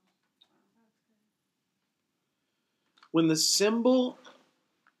 When the symbol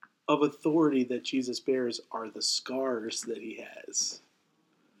of authority that Jesus bears are the scars that he has.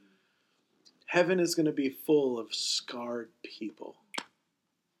 Heaven is going to be full of scarred people.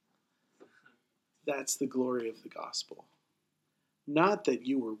 That's the glory of the gospel. Not that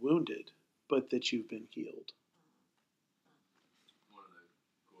you were wounded, but that you've been healed. One of the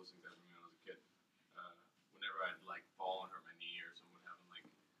coolest things I ever when I was a kid, whenever I'd like fall and hurt my knee or something would happen, like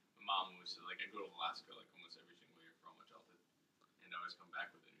my mom was like, I'd go to Alaska like almost every single year for all my childhood, and I always come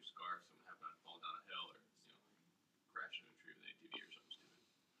back with a new scar. If something happened, I'd fall down a hill or crash into a tree with an ATV or something stupid,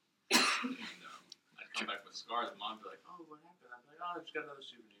 and I'd come back with scars. And Mom'd be like, "Oh, what happened?" I'd be like, "Oh, I just got another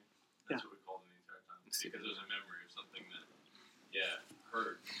souvenir." That's what we called it the entire time because it was a memory of something that,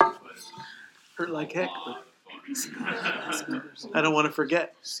 hurt, but it was Hurt like heck, but fun. I don't want to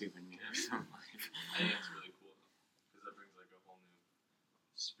forget. Souvenirs from life. I think it's really cool because that brings like a whole new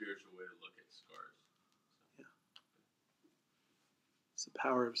spiritual way to look at scars. It's the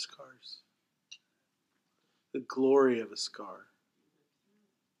power of scars. The glory of a scar.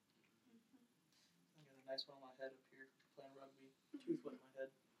 I got a nice one on my head up here playing rugby. Tooth went in my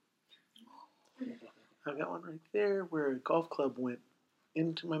head. I got one right there where a golf club went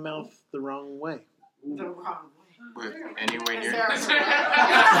into my mouth the wrong way. The wrong way. With anyway near.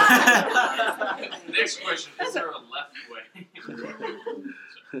 Next question: is there a left way?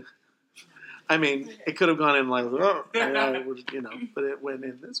 I mean, it could have gone in like, but it went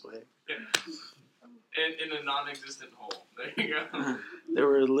in this way. In a non-existent hole. There you go. There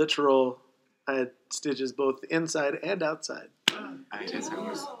were I had stitches both inside and outside. I guess it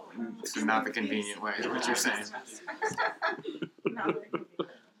was. This is not the convenient way, is what you're saying.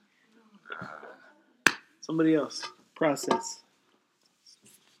 Somebody else. Process.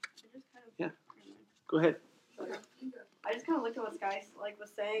 Yeah. Go ahead. I just kind of looked at what Sky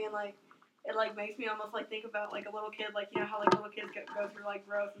was saying, and it makes me almost think about a little kid, how little kids go through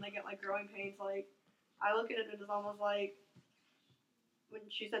growth and they get growing pains. I look at it as almost when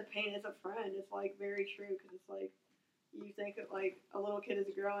she said pain is a friend, it's very true because it's you think of a little kid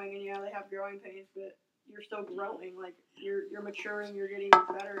is growing and they have growing pains, but you're still growing. You're maturing, you're getting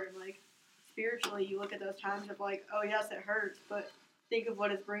better, and spiritually you look at those times of oh yes, it hurts, but think of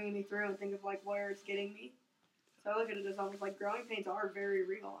what it's bringing me through and think of where it's getting me. So I look at it as almost growing pains are very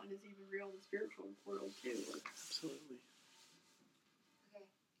real, and it's even real in the spiritual world too. Absolutely. Okay,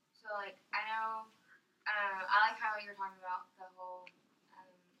 so I know, I like how you're talking about the whole,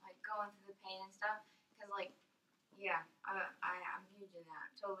 going through the pain and stuff, because I'm huge in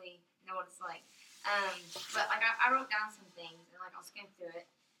that. Totally know what it's like. But I wrote down some things and I'll skim through it.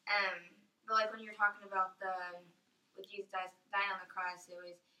 But when you're talking about with Jesus dying on the cross, it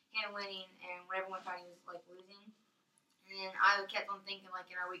was him winning, and when everyone thought he was losing. And then I kept on thinking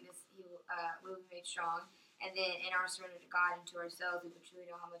in our weakness we will be made strong, and then in our surrender to God and to ourselves, we would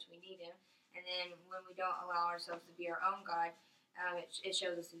truly know how much we need Him. And then when we don't allow ourselves to be our own God, it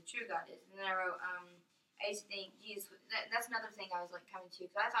shows us who the true God is. And then I wrote, I used to think Jesus. That's another thing I was coming to,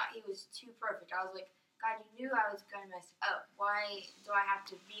 because I thought He was too perfect. I was like, God, you knew I was going to mess up. Why do I have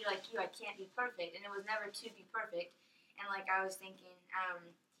to be like you? I can't be perfect. And it was never to be perfect. And I was thinking,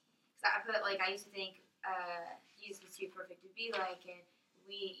 cause I put I used to think Jesus was too perfect to be like, and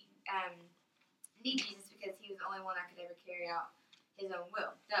we need Jesus because He was the only one that could ever carry out His own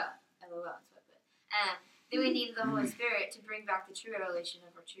will. Duh. LOL. That's what I put. Then we needed the Holy Spirit to bring back the true revelation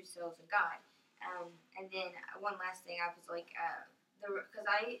of our true selves in God. And then one last thing, I was because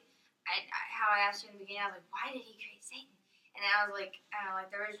how I asked you in the beginning, I was why did He create Satan? And I was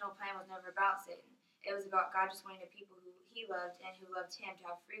the original plan was never about Satan. It was about God just wanting the people who He loved and who loved Him to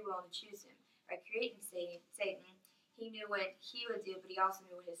have free will and to choose Him. By creating Satan, He knew what He would do, but He also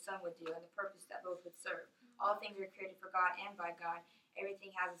knew what His Son would do and the purpose that both would serve. All things are created for God and by God.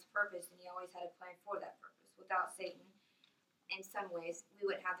 Everything has its purpose, and He always had a plan for that purpose. Without Satan, in some ways, we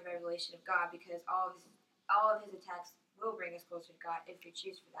wouldn't have the revelation of God, because all of his attacks will bring us closer to God if we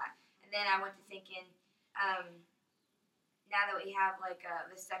choose for that. And then I went to thinking, now that we have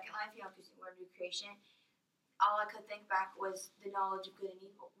the second life, because we're a new creation, all I could think back was the knowledge of good and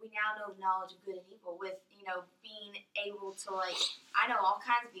evil. We now know the knowledge of good and evil with, being able to I know all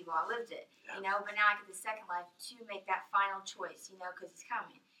kinds of people. I lived it, but now I get the second life to make that final choice, because it's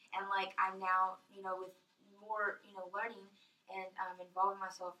coming. And I'm now, with more, learning and involving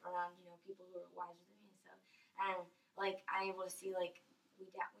myself around, people who are wiser than me and stuff. And I'm able to see we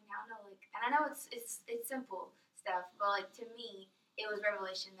now know and I know it's simple stuff, but to me it was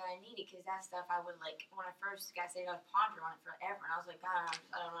revelation that I needed, because that stuff I would when I first got saved, I would ponder on it forever, and I was God,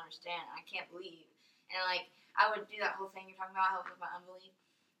 I don't understand, I can't believe, and I would do that whole thing you're talking about, help with my unbelief,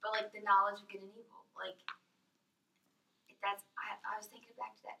 but the knowledge of good and evil, I was thinking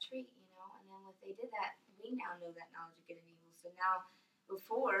back to that tree, you know, and then when they did that, we now know that knowledge of good and evil. So now,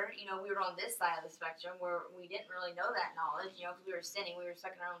 before, you know, we were on this side of the spectrum where we didn't really know that knowledge, you know, because we were sinning, we were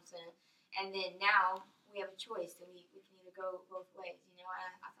stuck in our own sin. And then now we have a choice, and we can either go both ways, you know,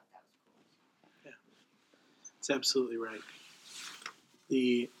 and I thought that was cool. Yeah, it's absolutely right.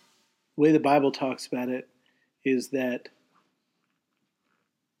 The way the Bible talks about it is that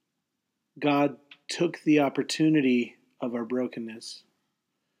God took the opportunity of our brokenness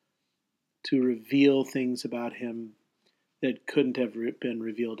to reveal things about him that couldn't have been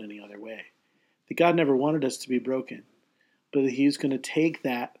revealed any other way. That God never wanted us to be broken, but he's going to take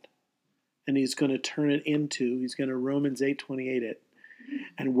that and he's going to turn it into, he's going to Romans 8:28 it,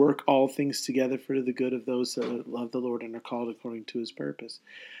 and work all things together for the good of those that love the Lord and are called according to his purpose.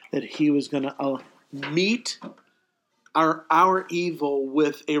 That he was going to meet our evil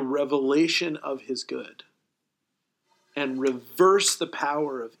with a revelation of his good and reverse the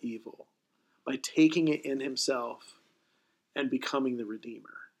power of evil by taking it in himself and becoming the Redeemer.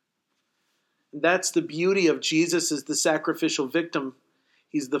 And that's the beauty of Jesus as the sacrificial victim.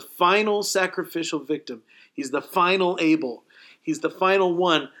 He's the final sacrificial victim. He's the final Abel. He's the final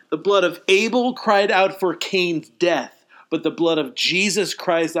one. The blood of Abel cried out for Cain's death, but the blood of Jesus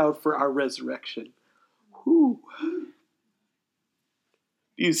cries out for our resurrection. Whew.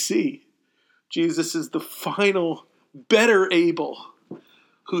 You see, Jesus is the final, better Abel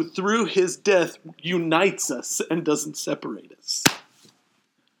who through his death unites us and doesn't separate us.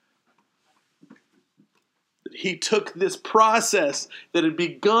 He took this process that had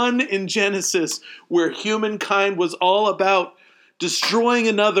begun in Genesis, where humankind was all about destroying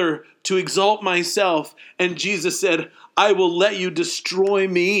another to exalt myself, and Jesus said, I will let you destroy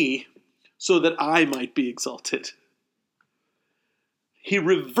me so that I might be exalted. He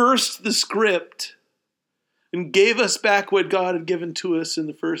reversed the script and gave us back what God had given to us in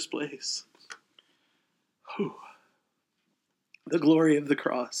the first place. Whew. The glory of the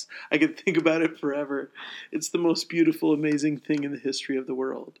cross. I could think about it forever. It's the most beautiful, amazing thing in the history of the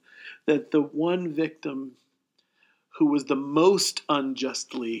world. That the one victim who was the most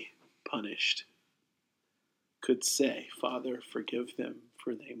unjustly punished could say, Father, forgive them,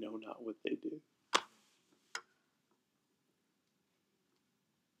 for they know not what they do.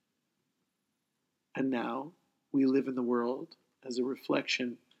 And now we live in the world as a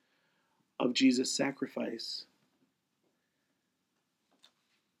reflection of Jesus' sacrifice.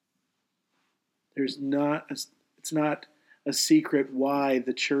 It's not a secret why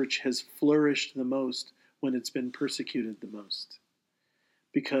the church has flourished the most when it's been persecuted the most.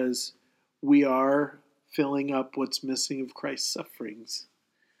 Because we are filling up what's missing of Christ's sufferings.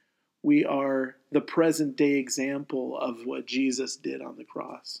 We are the present day example of what Jesus did on the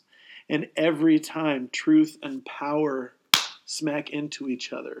cross. And every time truth and power smack into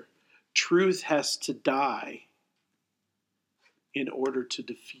each other, truth has to die in order to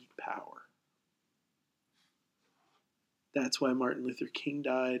defeat power. That's why Martin Luther King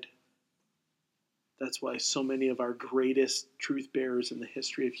died. That's why so many of our greatest truth bearers in the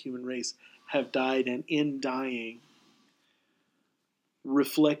history of human race have died, and in dying,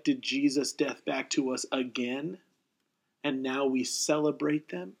 reflected Jesus' death back to us again, and now we celebrate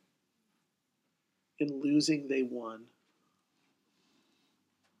them. In losing, they won.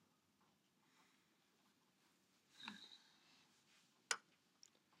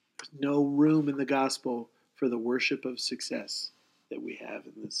 There's no room in the gospel for the worship of success that we have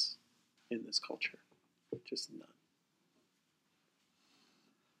in this culture. Just none.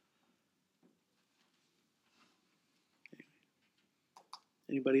 Anyway.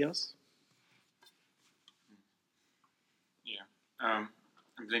 Anybody else? Yeah.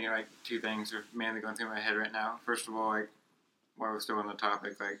 I'm thinking like two things are mainly going through my head right now. First of all, like while we're still on the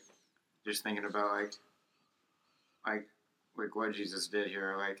topic, like just thinking about like what Jesus did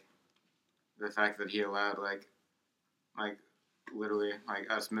here, like the fact that he allowed like literally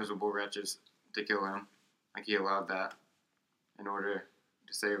like us miserable wretches to kill him. Like he allowed that in order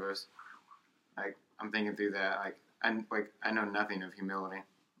to save us. Like I'm thinking through that, I know nothing of humility.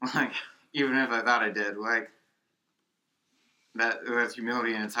 Like even if I thought I did, like that was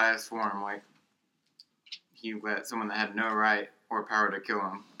humility in its highest form. Like he let someone that had no right or power to kill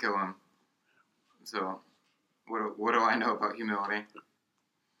him. So what do I know about humility?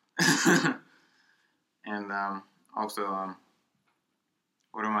 And also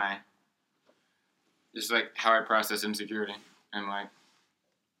what am I? Just like how I process insecurity and like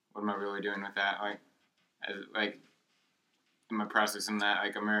what am I really doing with that? Like am I processing that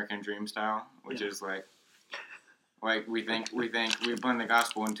like American dream style, which is like we blend the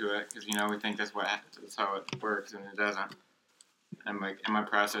gospel into it because we think that's how it works, and it doesn't. I'm like, am I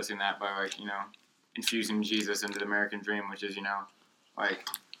processing that by like, infusing Jesus into the American dream, which is, like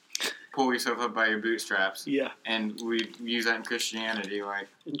pull yourself up by your bootstraps. Yeah. And we use that in Christianity, like.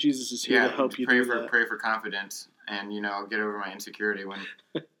 And Jesus is here to help you do that. Pray for confidence, and I'll get over my insecurity when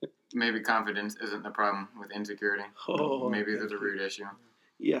maybe confidence isn't the problem with insecurity. Oh, maybe there's a root issue.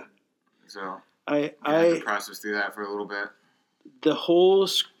 Yeah. So I have to process through that for a little bit. The whole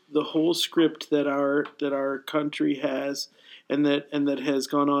script that our country has, and that has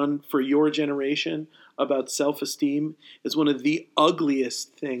gone on for your generation about self-esteem, is one of the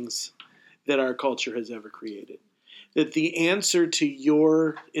ugliest things that our culture has ever created. That the answer to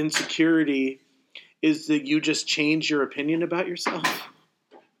your insecurity is that you just change your opinion about yourself.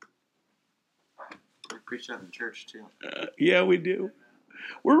 We preach that in the church too. Yeah, we do.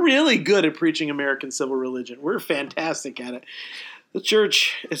 We're really good at preaching American civil religion. We're fantastic at it. The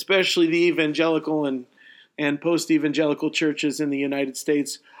church, especially the evangelical and post-evangelical churches in the United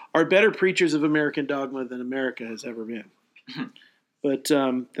States, are better preachers of American dogma than America has ever been. But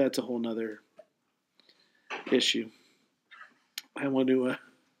that's a whole nother issue. I want to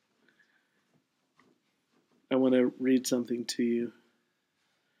read something to you.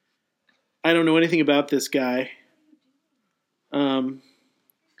 I don't know anything about this guy.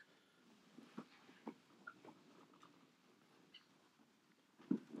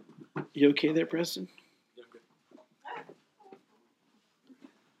 You okay there, Preston? Yeah,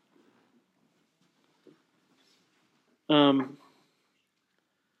 I'm good.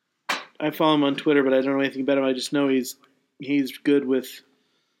 I follow him on Twitter, but I don't know anything about him. I just know he's good with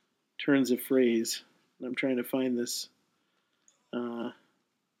turns of phrase. I'm trying to find this. And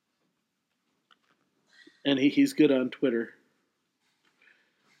he's good on Twitter.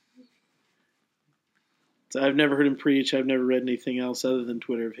 So I've never heard him preach. I've never read anything else other than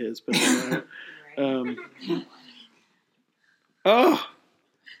Twitter of his. But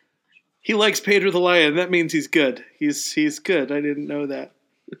he likes Pedro the Lion. That means he's good. He's good. I didn't know that.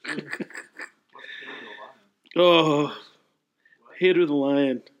 Oh, Pedro the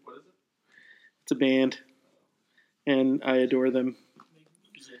Lion. What is it? It's a band, and I adore them.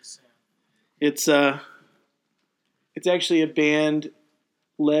 It's actually a band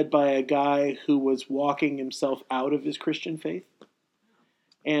led by a guy who was walking himself out of his Christian faith,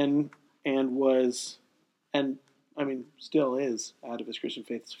 and still is out of his Christian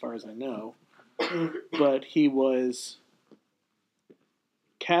faith as far as I know, but he was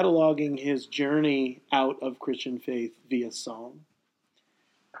cataloging his journey out of Christian faith via song.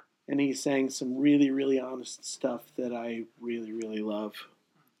 And he sang some really, really honest stuff that I really, really love.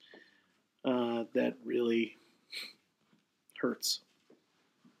 That really hurts.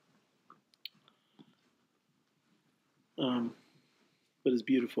 But is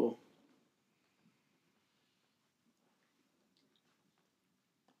beautiful.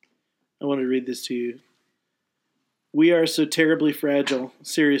 I want to read this to you. We are so terribly fragile,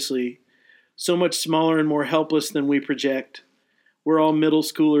 seriously, so much smaller and more helpless than we project. We're all middle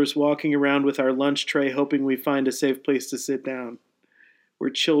schoolers walking around with our lunch tray hoping we find a safe place to sit down.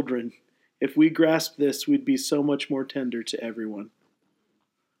 We're children. If we grasped this, we'd be so much more tender to everyone.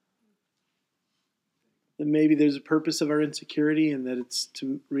 And maybe there's a purpose of our insecurity, and that it's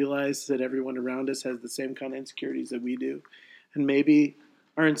to realize that everyone around us has the same kind of insecurities that we do. And maybe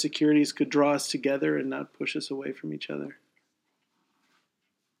our insecurities could draw us together and not push us away from each other.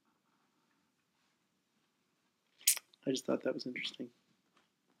 I just thought that was interesting.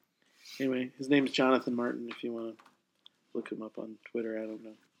 Anyway, his name's Jonathan Martin, if you want to look him up on Twitter. I don't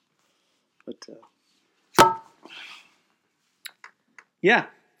know. But, yeah.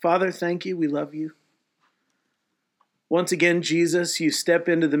 Father, thank you. We love you. Once again, Jesus, you step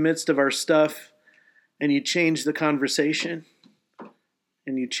into the midst of our stuff and you change the conversation.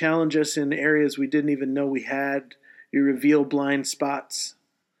 And you challenge us in areas we didn't even know we had. You reveal blind spots.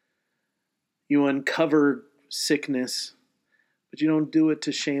 You uncover sickness. But you don't do it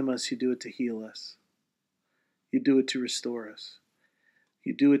to shame us. You do it to heal us. You do it to restore us.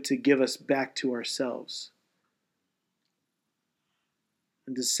 You do it to give us back to ourselves.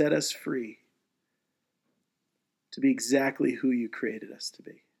 And to set us free. To be exactly who you created us to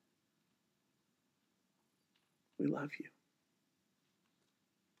be. We love you.